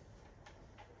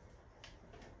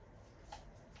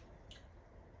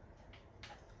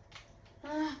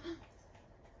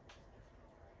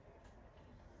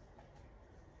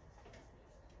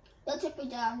 That took me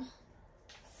down.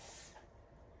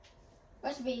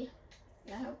 Where's B?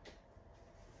 I hope.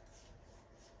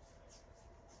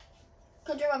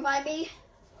 Could you revive me?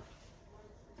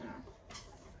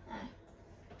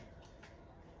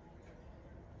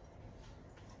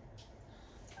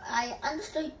 I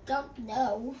honestly don't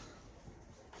know.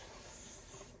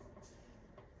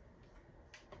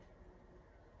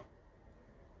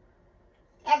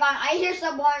 Hang on, I hear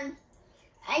someone.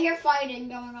 I hear fighting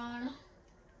going on.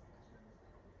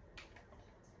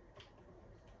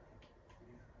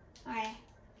 Alright.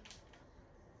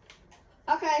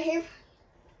 Okay, here.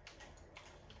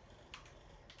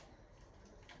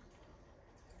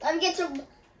 Let me get some.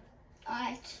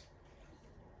 Alright.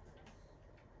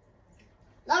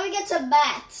 Let me get some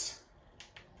bats.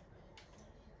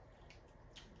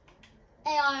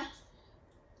 Hang on.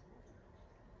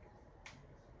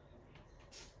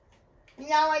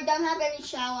 No, I don't have any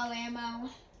shallow ammo.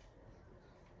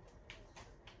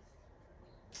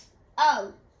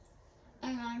 Oh.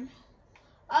 Hang on.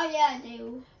 Oh yeah, I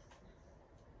do.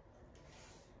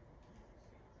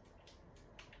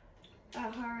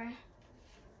 Oh, hurry.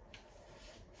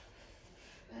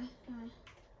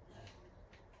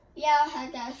 Yeah, I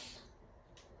guess.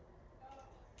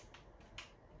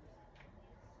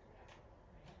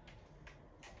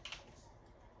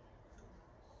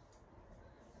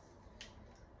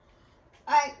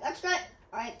 Alright, let's go.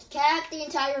 Alright, cat the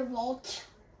entire vault.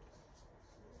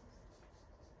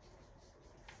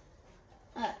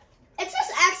 It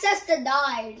says access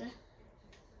denied.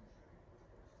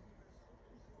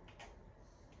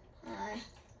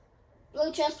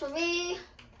 Blue chest for me.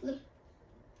 Blue.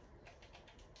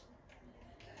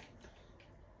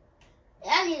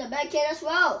 I need a bed kit as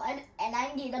well, and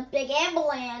I need a big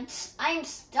ambulance. I'm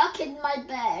stuck in my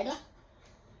bed.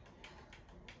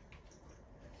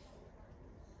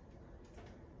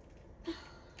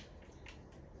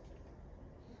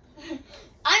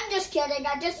 I'm just kidding.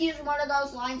 I just used one of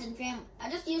those lines in Family. I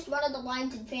just used one of the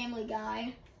lines in Family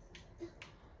Guy.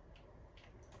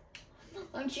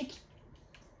 Don't you?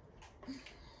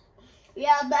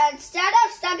 Yeah, but instead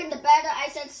of stuck in the bed, I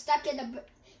said stuck in the.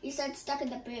 He said stuck in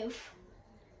the booth.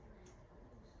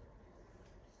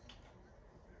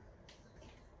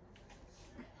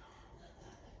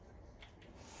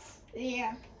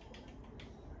 Yeah.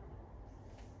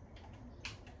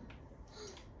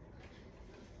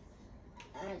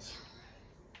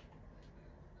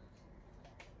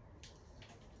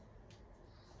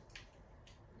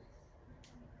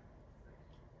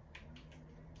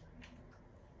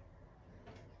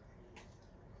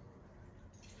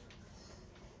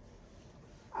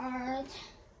 Alright.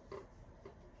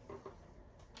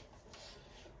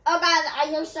 Oh God, I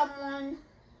hear someone.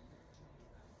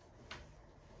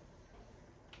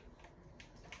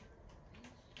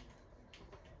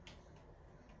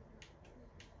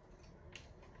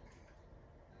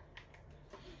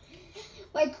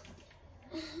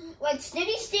 Wait,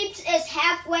 Snitty Steeps is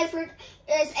halfway through,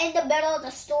 is in the middle of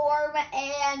the storm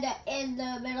and in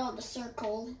the middle of the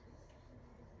circle.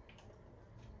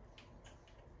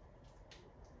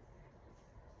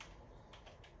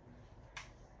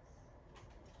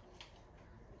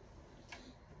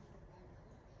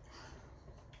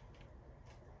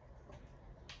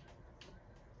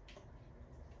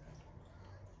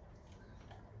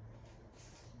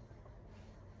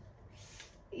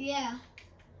 Yeah.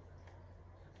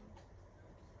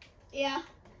 Yeah.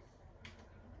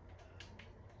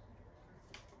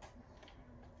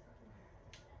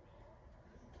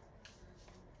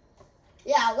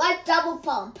 Yeah, like double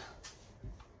pump.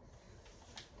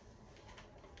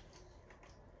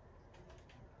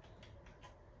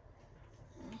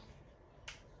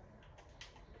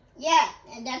 Yeah,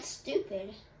 and that's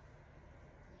stupid.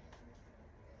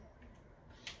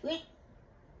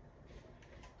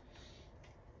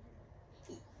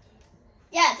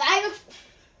 Yeah, if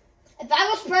I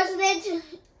was president,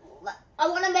 I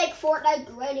want to make Fortnite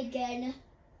great again.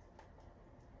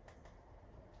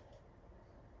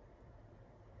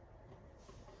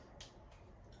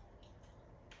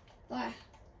 Why?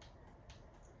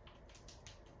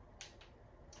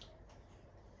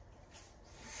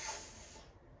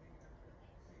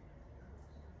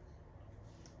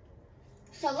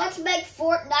 So let's make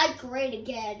Fortnite great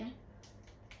again.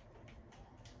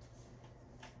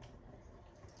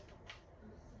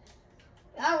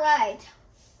 All right.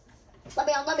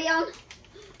 Let me on.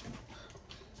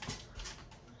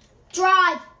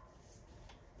 Drive.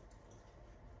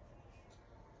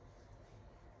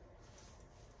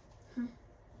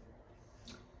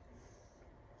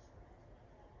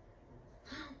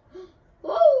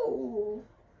 Woo.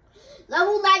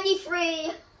 Level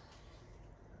 93.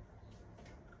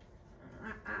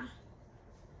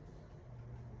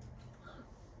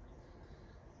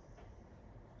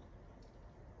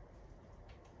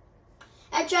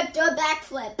 And Tripp, do a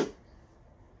backflip.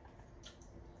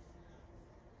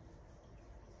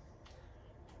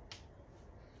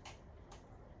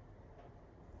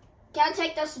 Can I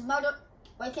take this motor?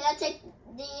 Wait, can I take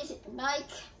these bike?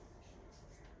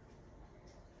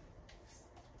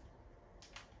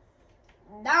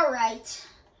 All right.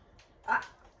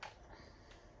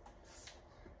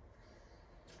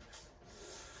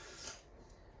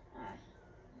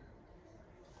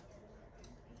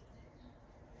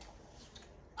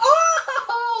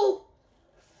 Oh!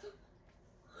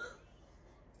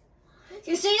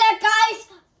 You see that, guys?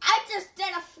 I just did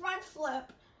a front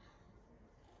flip.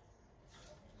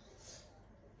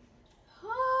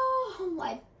 Oh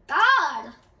my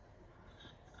God.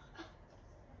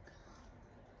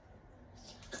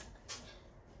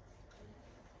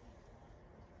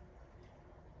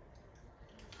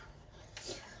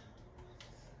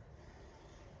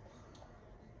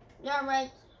 You're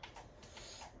right.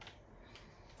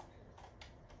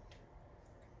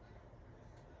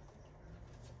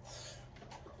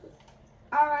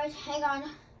 All right, hang on.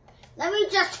 Let me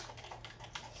just.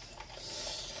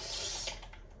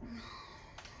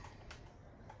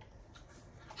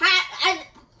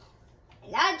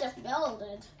 I just built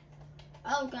it.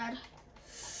 Oh God.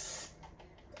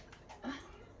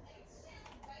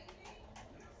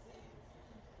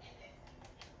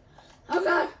 Oh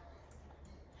god.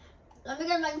 Let me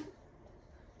get my.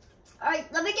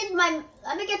 Alright, let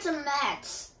me get some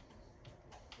mats.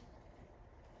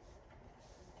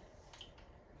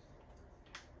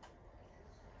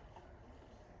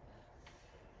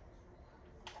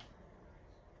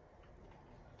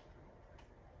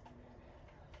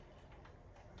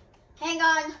 Hang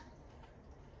on.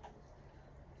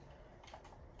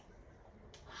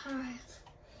 Alright.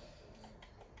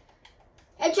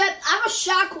 Hey, Trip, I'm a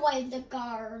shockwave the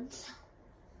guards.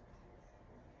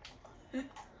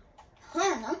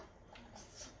 Huh?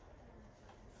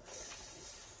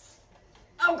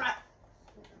 Oh god.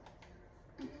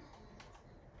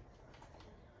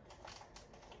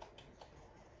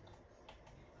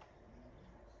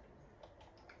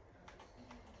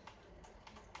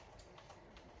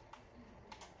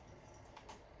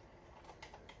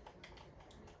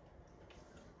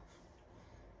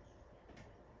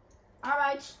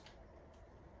 Alright.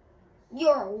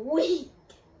 You're weak.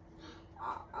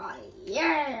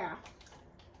 Yeah.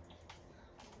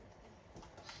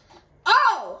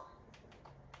 Oh!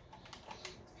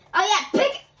 Oh yeah,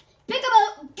 pick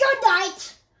up a good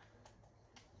night.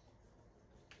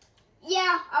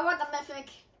 Yeah, I want the mythic.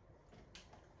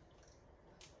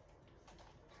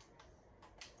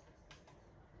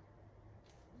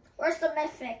 Where's the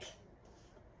mythic?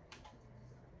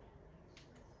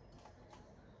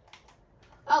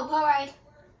 Oh, alright.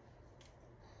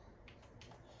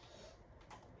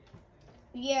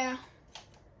 Yeah.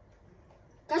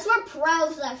 Guess we're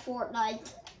pros at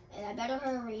Fortnite. And I better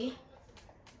hurry.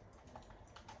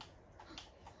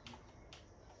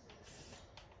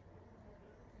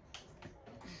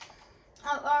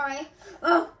 Oh, alright.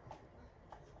 Oh.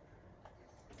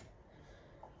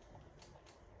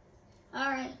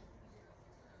 Alright.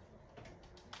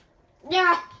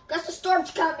 Yeah, guess the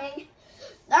storm's coming.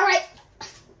 Alright.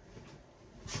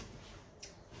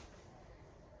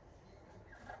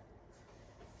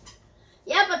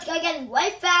 Yeah, but it's gonna get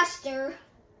way faster.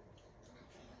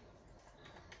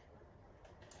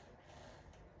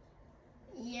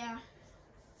 Yeah.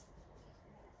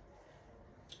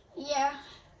 Yeah.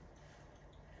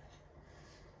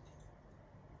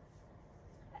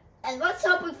 And let's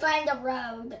hope we find a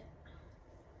road.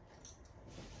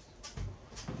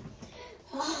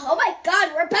 Oh my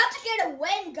god, we're about to get a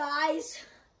win, guys.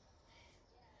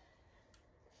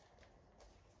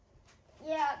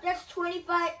 Yeah, there's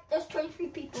 23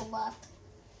 people left.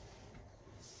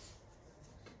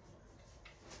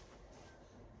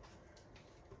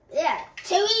 Yeah,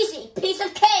 too easy, piece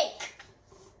of cake.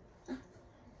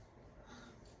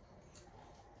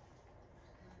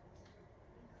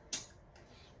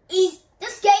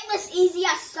 This game is easy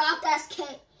as soft as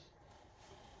cake.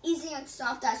 Easy and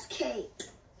soft as cake.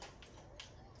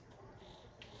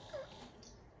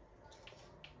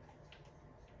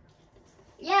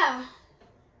 Yeah.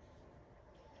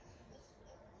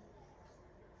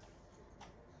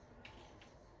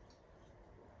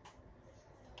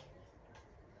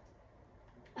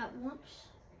 Whoops.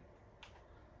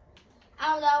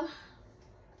 I don't know.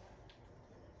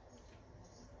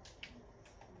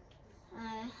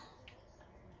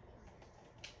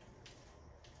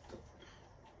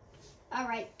 All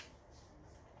right.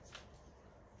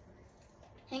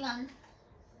 Hang on.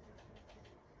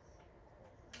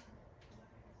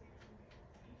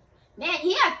 Man,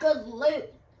 he had good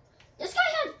loot. This guy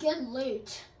had good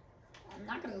loot. I'm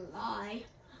not gonna lie.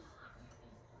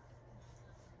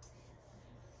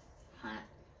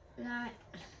 No.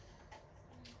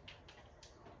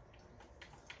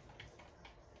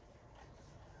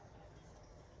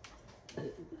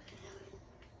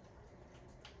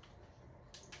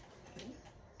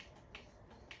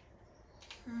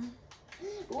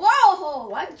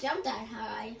 Whoa! I jumped that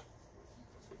high.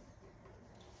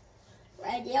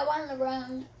 Radio on the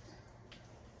run.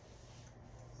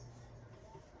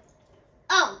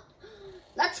 Oh,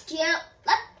 let's kill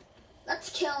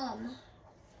him.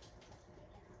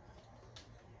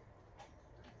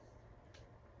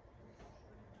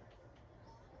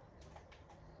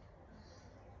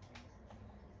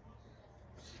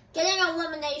 Getting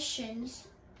eliminations.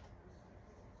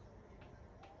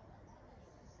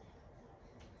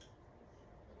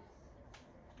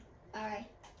 All right.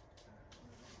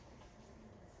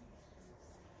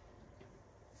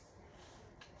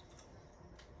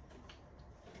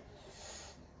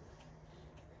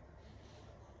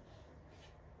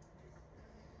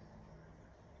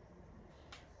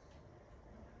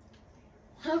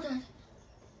 Okay.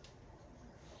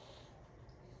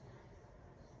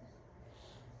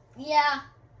 Yeah.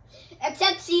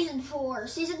 Except season 4.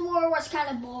 Season 4 was kind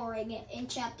of boring in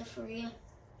chapter 3.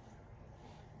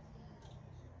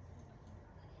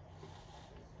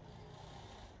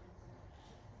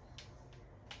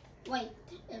 Wait,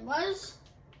 it was?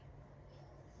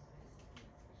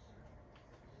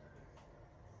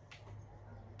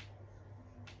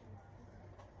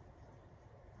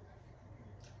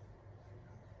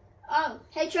 Oh,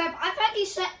 hey Tripp, I thought you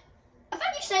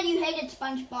said you hated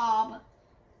SpongeBob.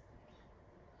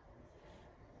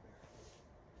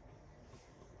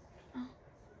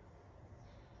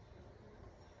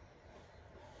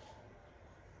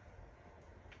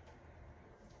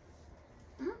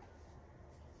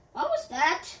 What was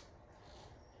that?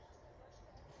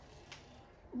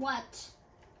 What?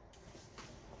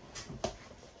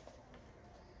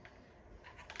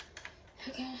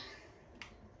 Okay.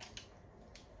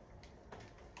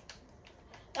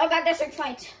 Oh god, there's a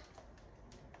fight.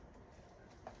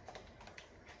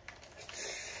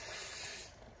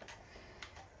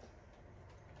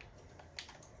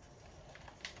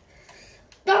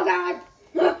 Oh god!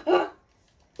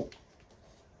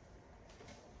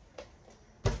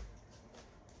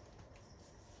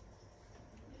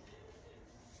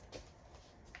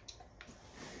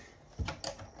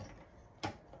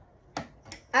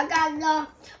 I got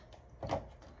knocked.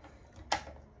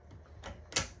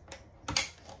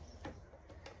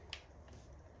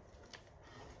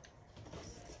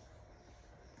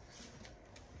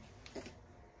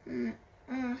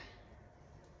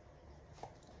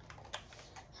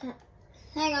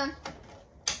 Hang on.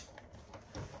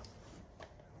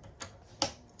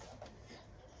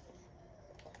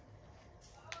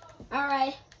 All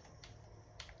right.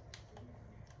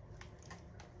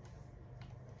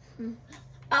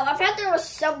 Oh, I thought there was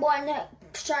someone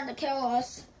trying to kill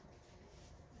us.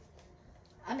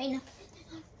 I mean,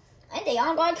 ain't they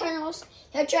all going to kill us?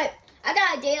 Hey, Tripp, I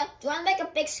got an idea. Do you want to make a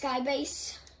big sky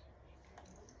base?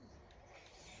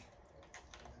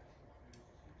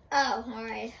 Oh, all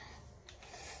right.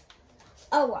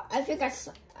 Oh, I think I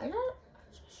saw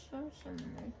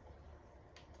something.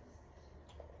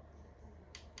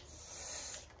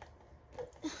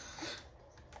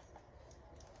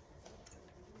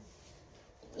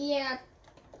 Yeah,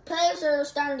 players are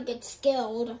starting to get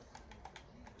skilled.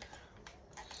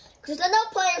 Because I know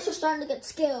players are starting to get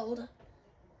skilled.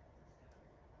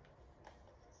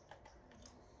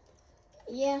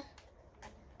 Yeah.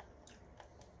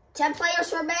 10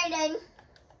 players remaining.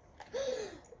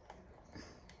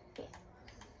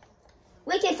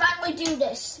 We can finally do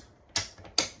this.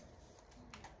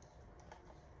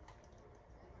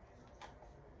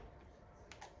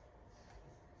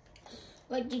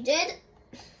 What you did?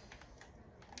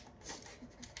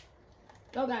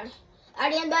 Oh god. I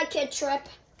didn't buy Kid Tripp.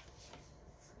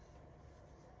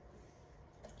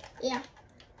 Yeah.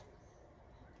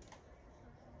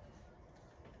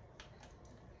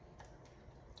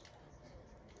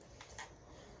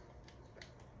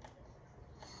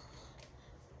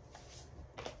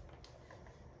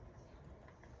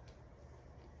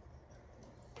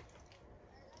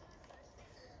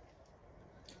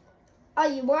 Oh,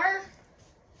 you were?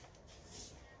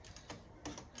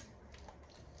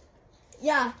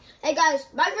 Yeah. Hey guys,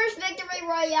 my first Victory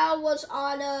Royale was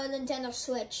on a Nintendo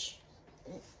Switch.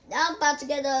 Now I'm about to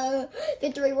get a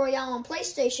Victory Royale on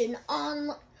PlayStation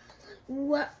on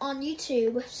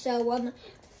YouTube.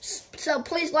 So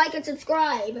please like and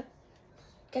subscribe.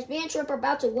 Because me and Tripp are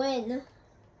about to win.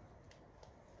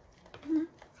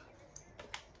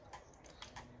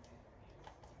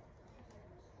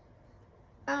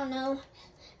 I don't know.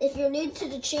 If you're new to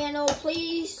the channel,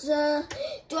 please do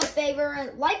a favor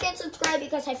and like and subscribe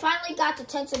because I finally got to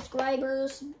 10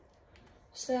 subscribers.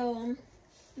 So,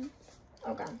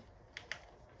 okay.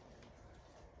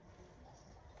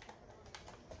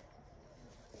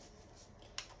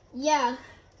 Yeah.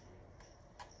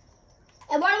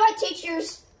 And one of my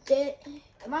teachers did.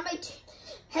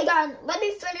 Hey guys, let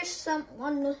me finish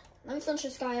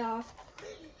this guy off.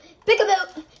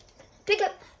 Peekaboo.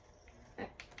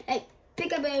 Hey,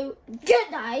 Peekaboo.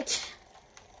 Good night.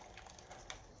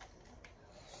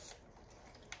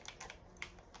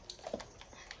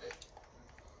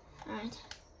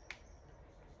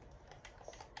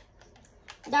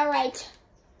 All right.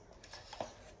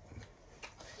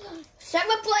 7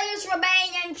 players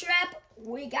remain in Tripp.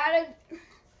 We gotta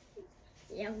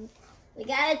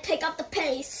pick up the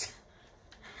pace.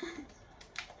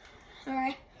 All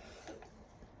right.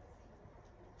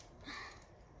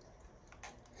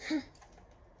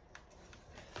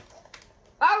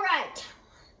 All right.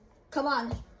 Come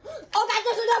on. Oh God,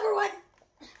 there's another one.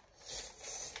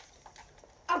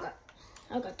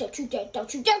 Oh God, don't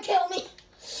you dare kill me.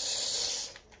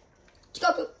 Let's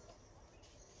go.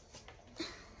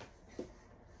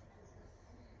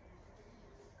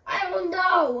 I don't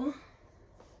know.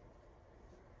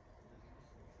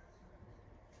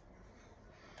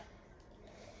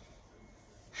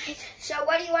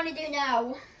 want to do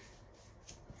now?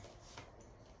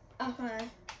 Okay.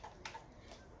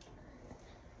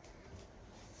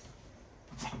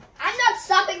 I'm not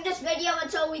stopping this video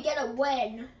until we get a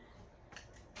win.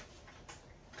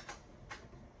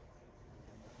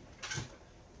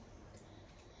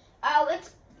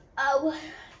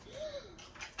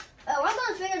 We're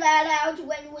gonna figure that out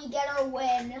when we get our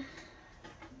win.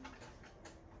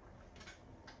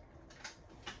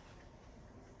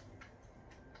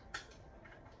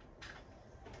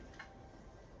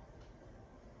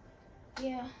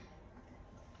 Yeah.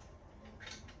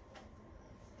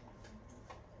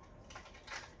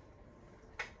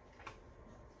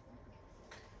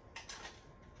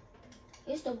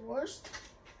 He's the worst.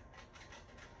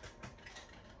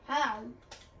 How?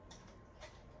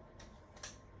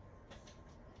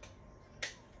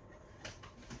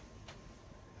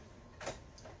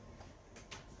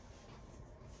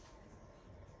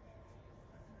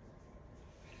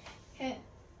 Hey.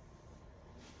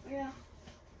 Yeah.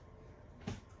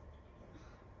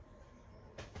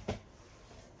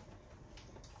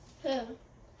 Who?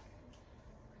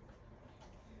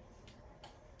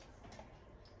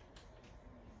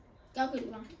 Go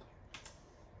good one.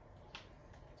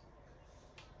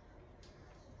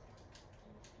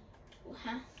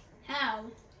 Huh? How?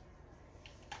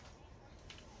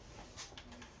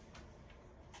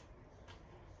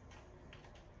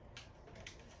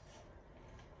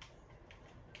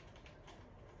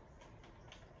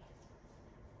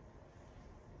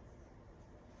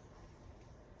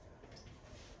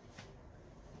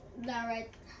 All right.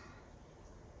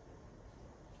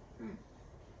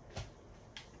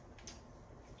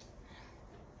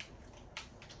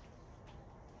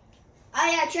 Oh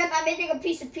yeah, Tripp, I'm making a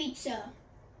piece of pizza.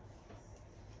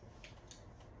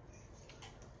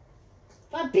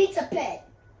 A pizza pit.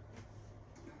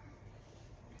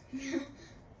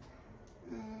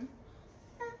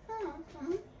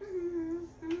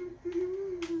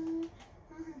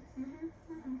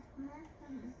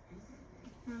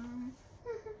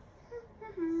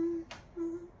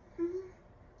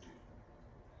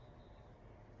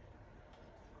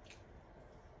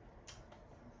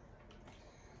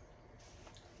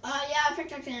 Yeah, I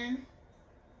think I can.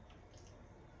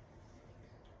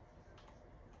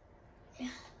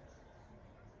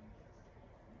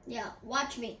 Yeah,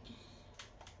 watch me.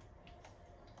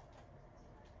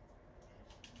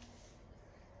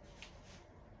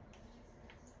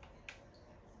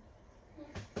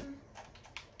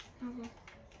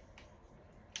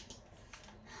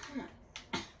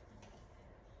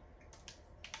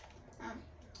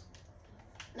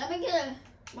 Let me get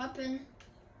a weapon.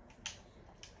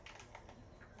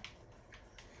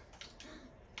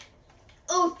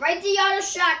 Oh, right the other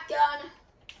shotgun.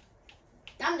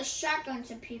 I'm the shotgun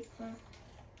to people.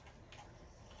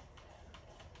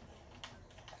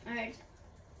 Alright.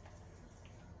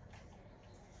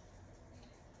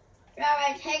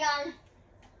 Alright, hang on.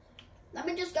 Let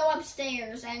me just go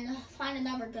upstairs and find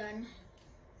another gun.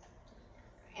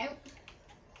 And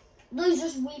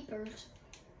losers weepers.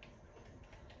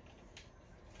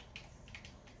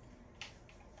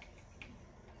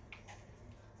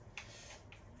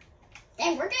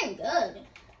 Dang, we're getting good.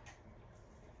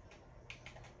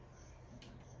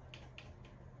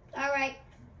 Alright.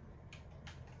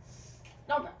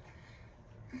 Okay.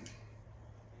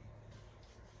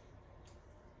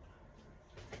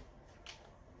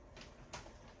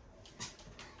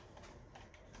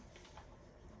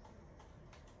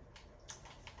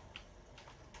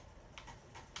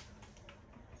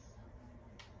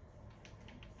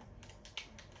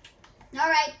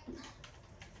 Alright.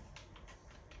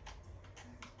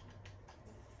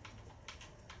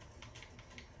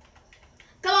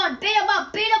 Come on, beat him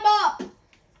up, beat him up!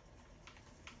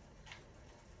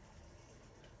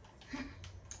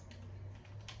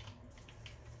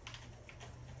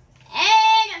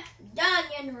 And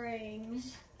onion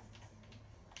rings.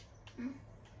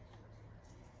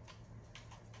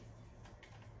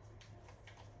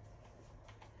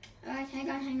 Alright, hang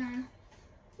on.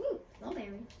 Ooh,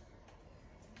 mulberry.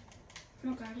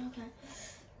 Oh god, okay.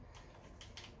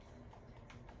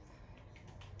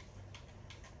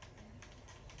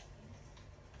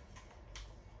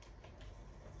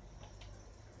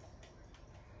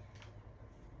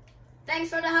 Thanks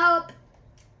for the help.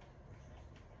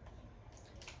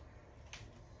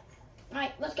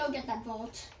 Alright, let's go get that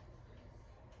vault.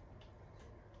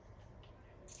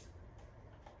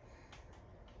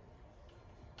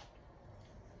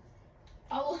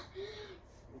 Oh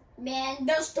man,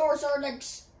 those doors are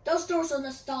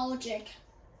nostalgic.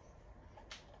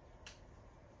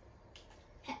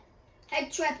 Hey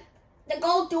Tripp, the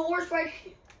gold doors right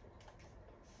here.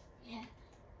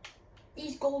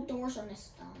 These gold doors are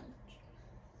nostalgic.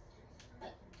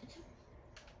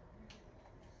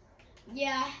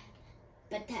 Yeah,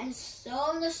 but that is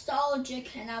so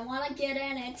nostalgic and I want to get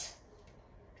in it.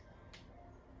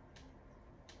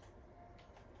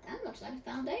 That looks like a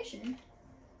foundation.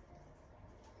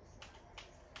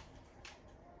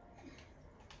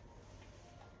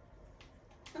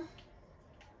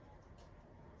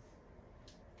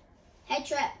 Hey,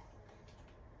 Tripp.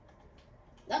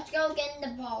 Let's go get in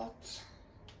the vault.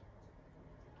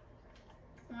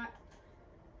 Alright.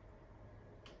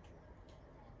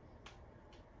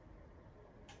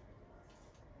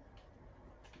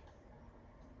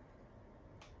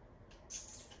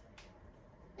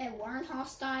 They weren't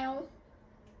hostile.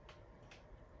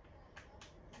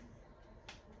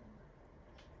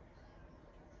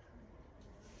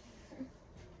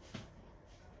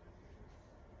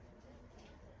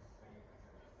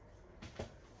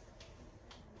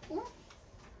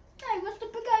 Hey, what's the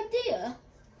big idea?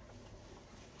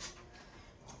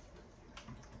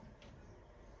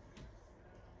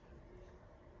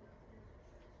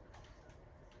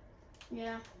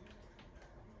 Yeah.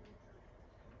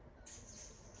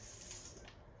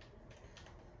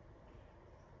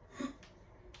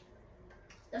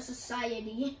 The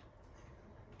society.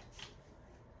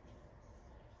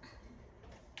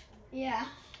 Yeah.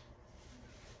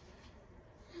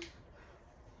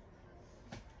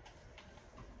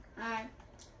 Alright.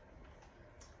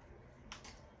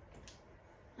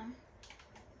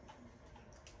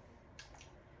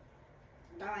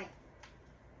 Alright.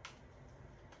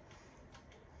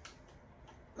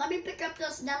 Let me pick up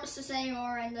this Nemesis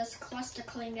AR and this Cluster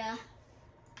Klinger.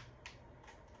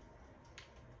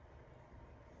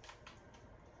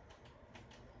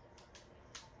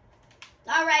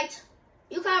 Alright.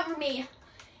 You cover me.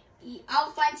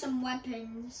 I'll find some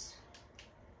weapons.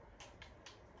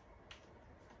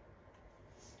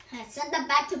 And send them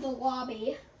back to the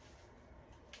lobby.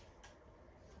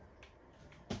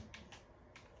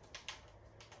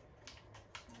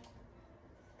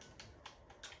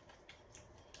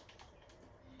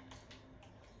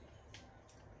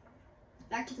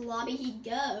 Back to the lobby he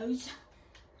goes.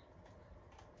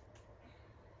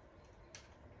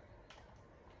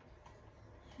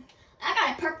 I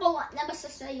got a purple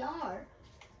Nemesis AR.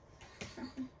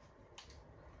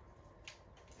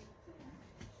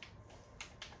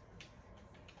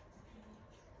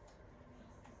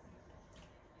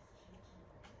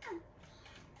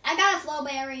 I got a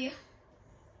flowberry.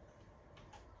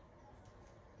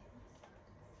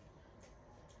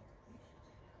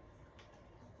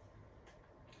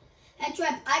 Hey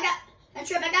Tripp,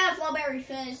 I got a flowberry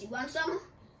fizz. You want some?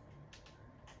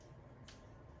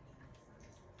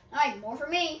 Alright, more for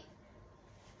me.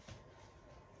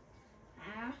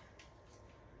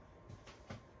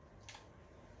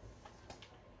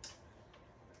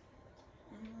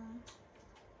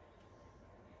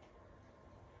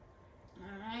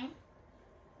 Alright.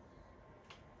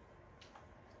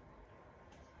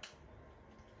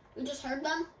 You just heard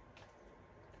them?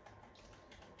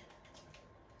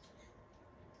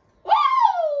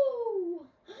 Woo!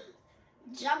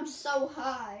 Jumped so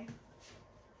high.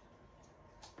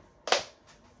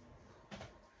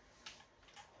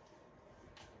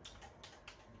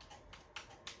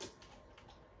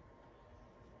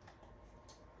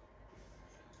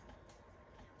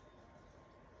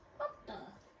 What the?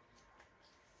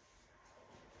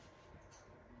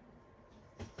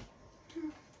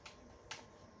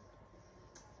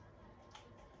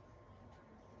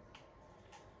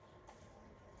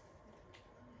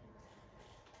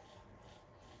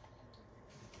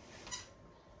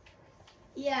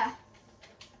 Yeah.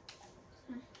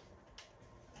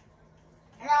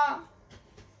 Hello.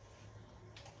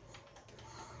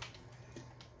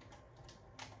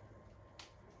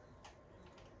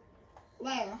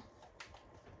 Where?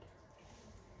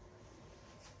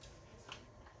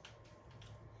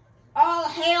 All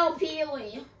hail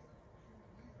Peely.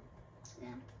 Yeah.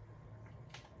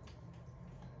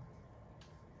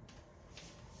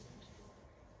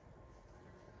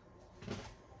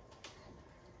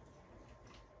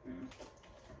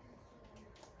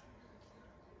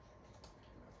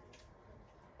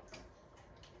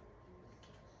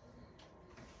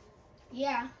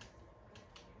 Yeah.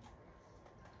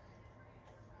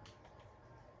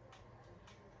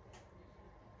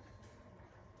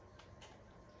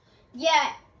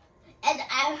 Yeah.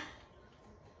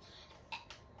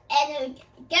 And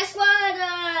guess what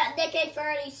Decade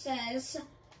 30 says?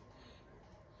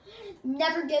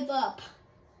 Never give up.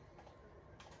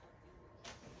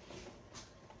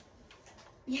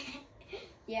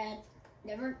 Yeah.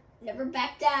 Never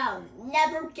back down.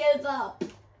 Never give up.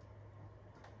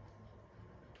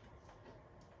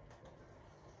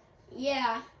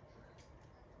 Yeah.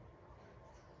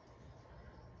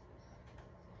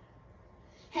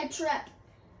 Hey Tripp.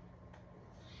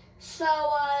 So,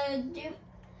 are you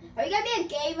gonna be a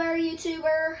gamer,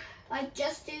 YouTuber? Like,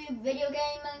 just do video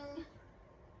gaming?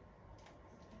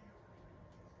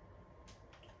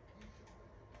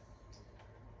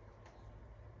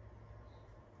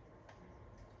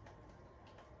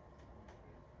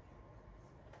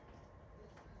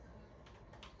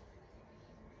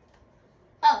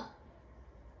 Oh.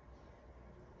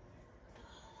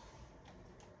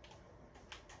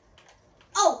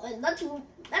 Oh, and let's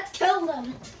kill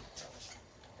them.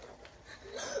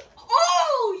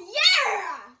 Oh,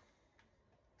 yeah!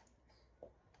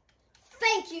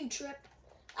 Thank you, Tripp.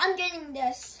 I'm getting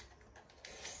this.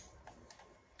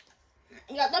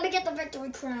 Yeah, let me get the victory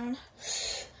crown.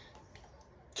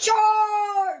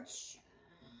 Charge!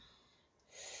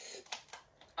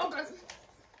 Okay.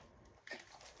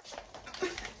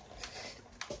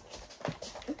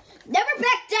 Never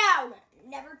back down.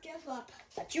 Never give up.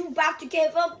 But you about to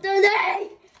give up today.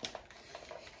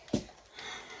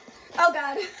 Oh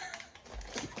God.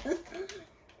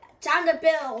 Time to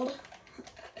build.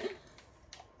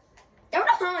 I don't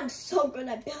know how I'm so good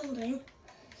at building.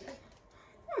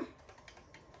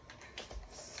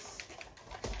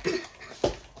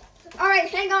 All right,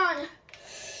 hang on.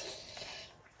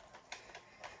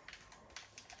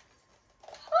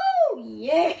 Oh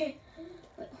yeah.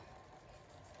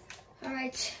 All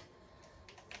right.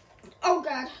 Oh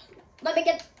God. Let me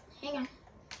get. Hang on.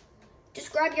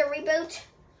 Just grab your reboot.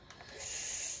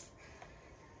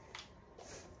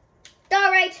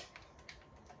 All right.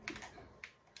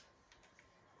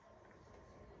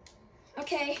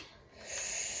 Okay.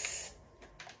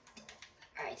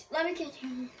 All right. Let me get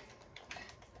him.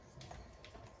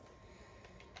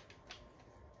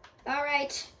 All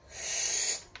right.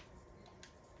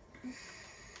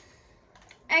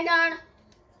 Hang on.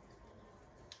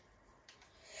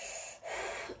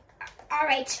 All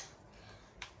right.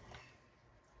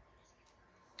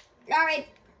 All right.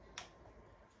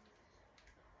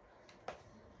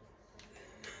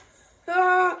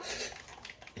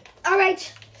 All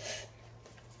right.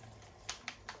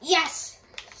 Yes.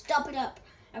 Stop it up.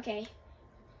 Okay.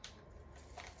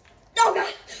 Oh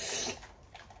God.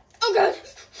 Oh God.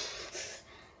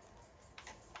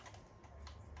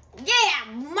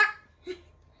 Yeah.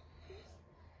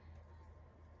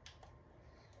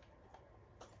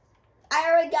 I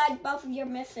already got both of your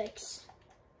mythics.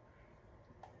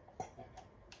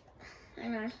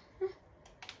 Hang on.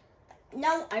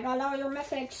 No, I got all your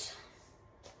mythics.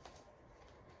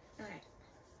 Alright.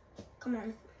 Come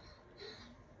on.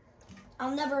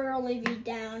 I'll never leave you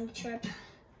down, Tripp.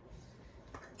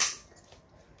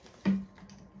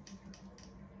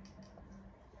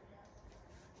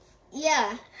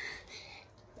 Yeah.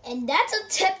 And that's a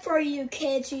tip for you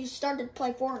kids who started to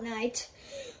play Fortnite.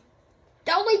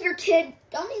 Don't leave your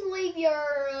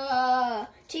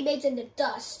teammates in the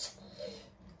dust.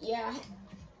 Yeah.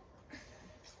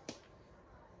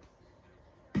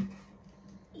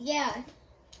 Yeah.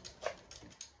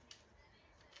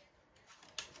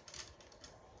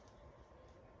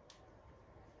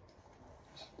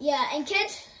 Yeah, and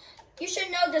kids, you should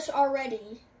know this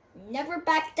already. Never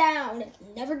back down.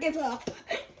 Never give up.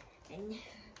 And...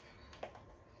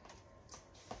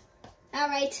 All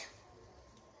right.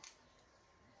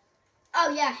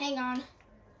 Oh, yeah, hang on.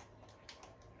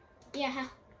 Yeah,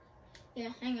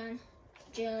 hang on.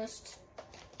 Just...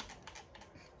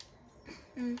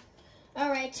 All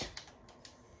right.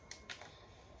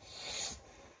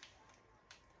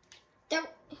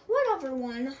 What other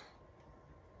one?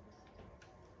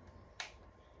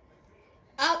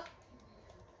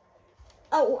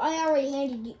 Oh, I already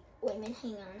handed you. Wait a minute,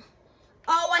 hang on.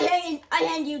 Oh, I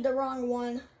handed you the wrong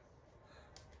one.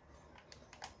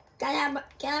 Can I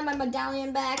have my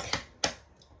medallion back?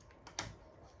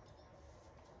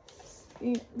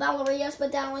 Valeria's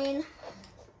medallion.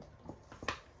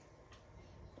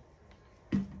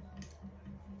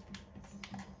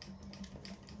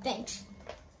 Thanks.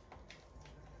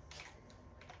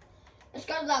 Let's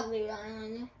go to that blue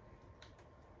island.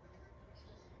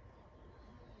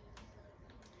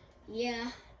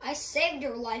 Yeah, I saved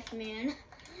your life, man.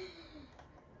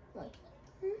 Wait.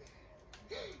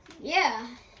 Yeah.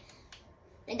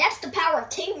 And that's the power of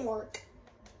teamwork.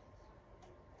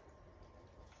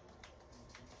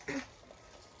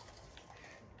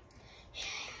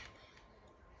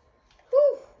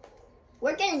 Whew.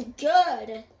 We're getting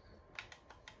good.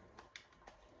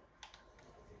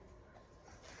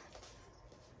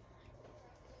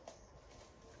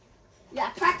 Yeah,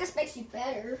 practice makes you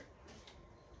better.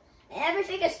 And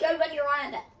everything is good when you're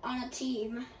on a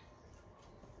team.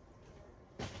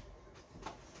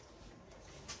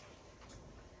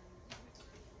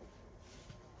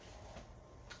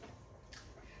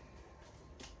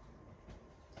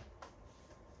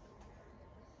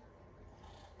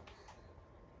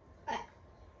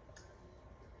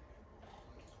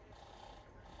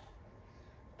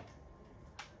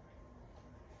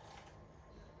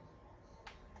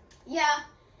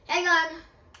 Hang on.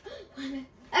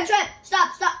 Hey, Tripp,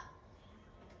 stop.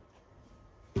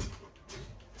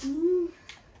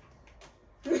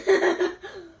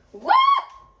 What?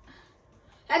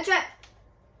 Hey, Tripp.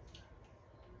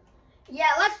 Yeah,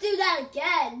 let's do that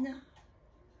again.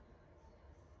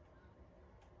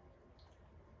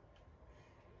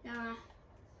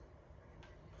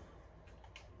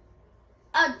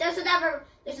 Oh, there's another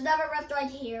rift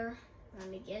right here. Let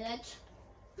me get it.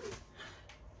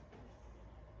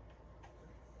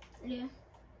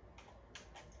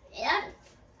 Yeah,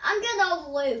 I'm gonna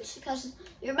loot because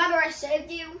you remember I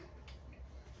saved you.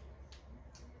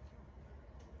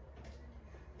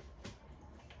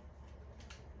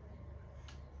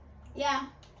 Yeah.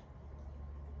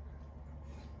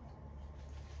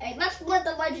 Hey, let's split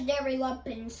the legendary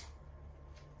weapons.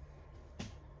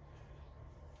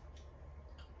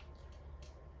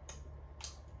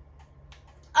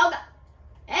 Okay,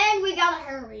 and we gotta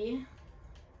hurry.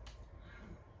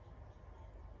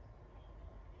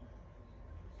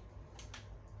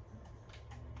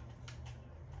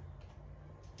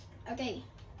 Okay.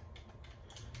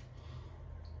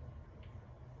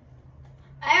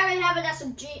 I already have an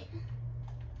SMG.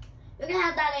 You can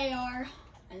have that AR,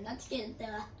 and let's get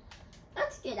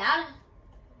out.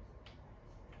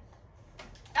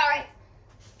 All right.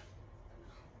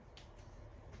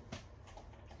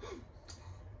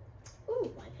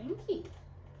 Ooh, my pinky.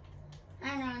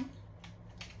 Hang on.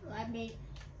 Let me.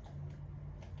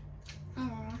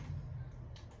 Hang on.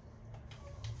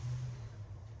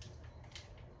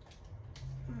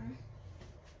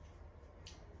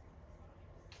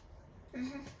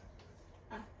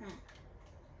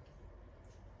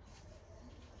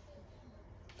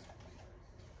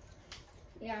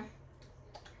 Yeah.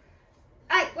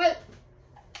 Hey, wait.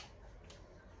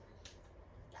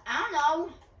 I don't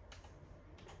know.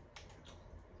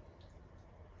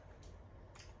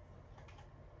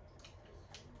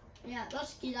 Yeah,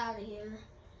 let's get out of here.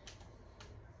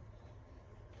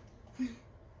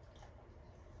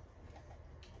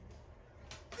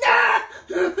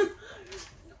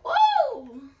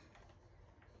 Woo!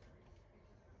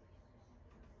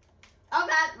 Oh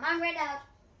God, mine ran out.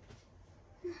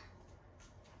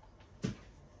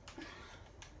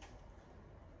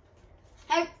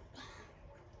 Hey.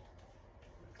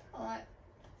 What?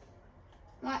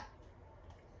 What?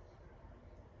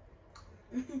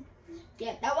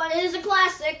 Yeah, that one is a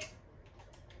classic.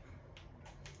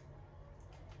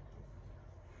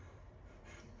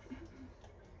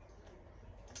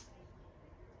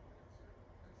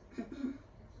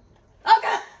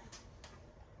 Okay.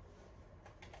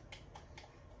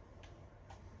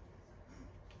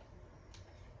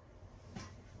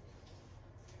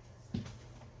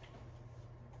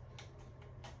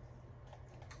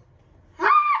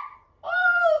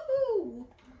 Woohoo!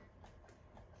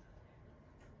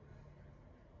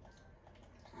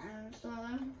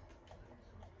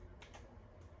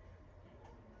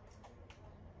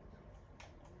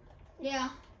 Yeah.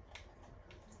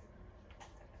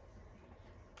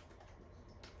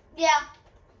 Yeah.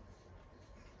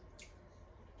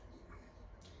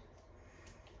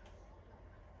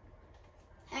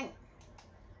 Hang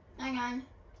on.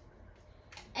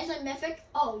 Is it mythic?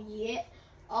 Oh yeah.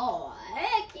 Oh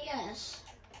heck yes.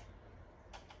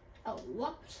 Oh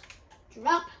whoops.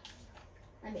 Drop.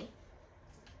 Let me.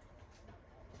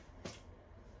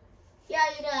 Yeah,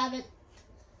 you can have it.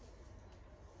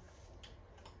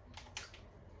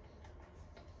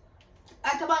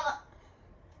 Alright, come on.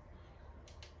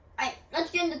 Alright,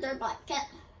 let's get in the third block. Can't.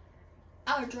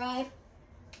 Our drive.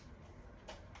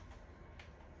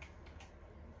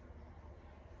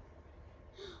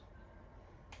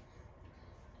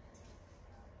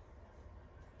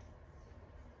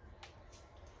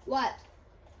 What?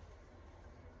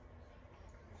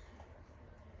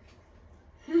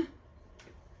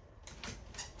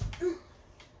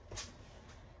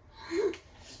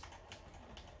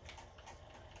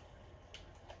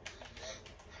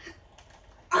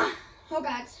 Oh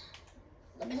God.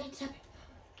 Let me take a second.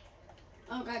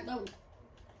 Oh God, no.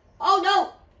 Oh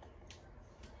no!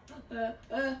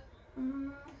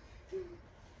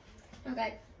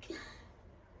 Okay.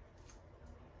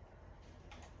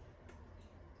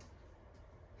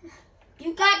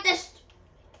 You got this.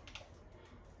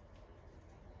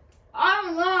 I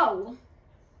don't know.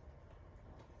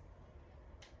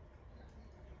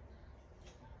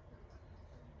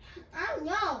 I don't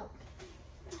know.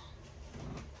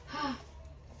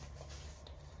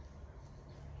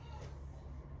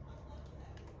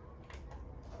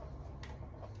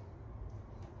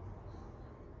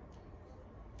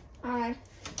 Alright.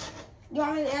 You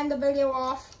want me to end the video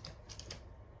off?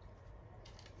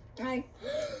 Alright.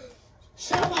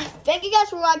 you guys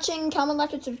for watching. Comment,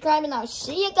 like, and subscribe, and I'll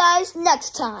see you guys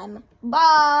next time.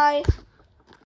 Bye.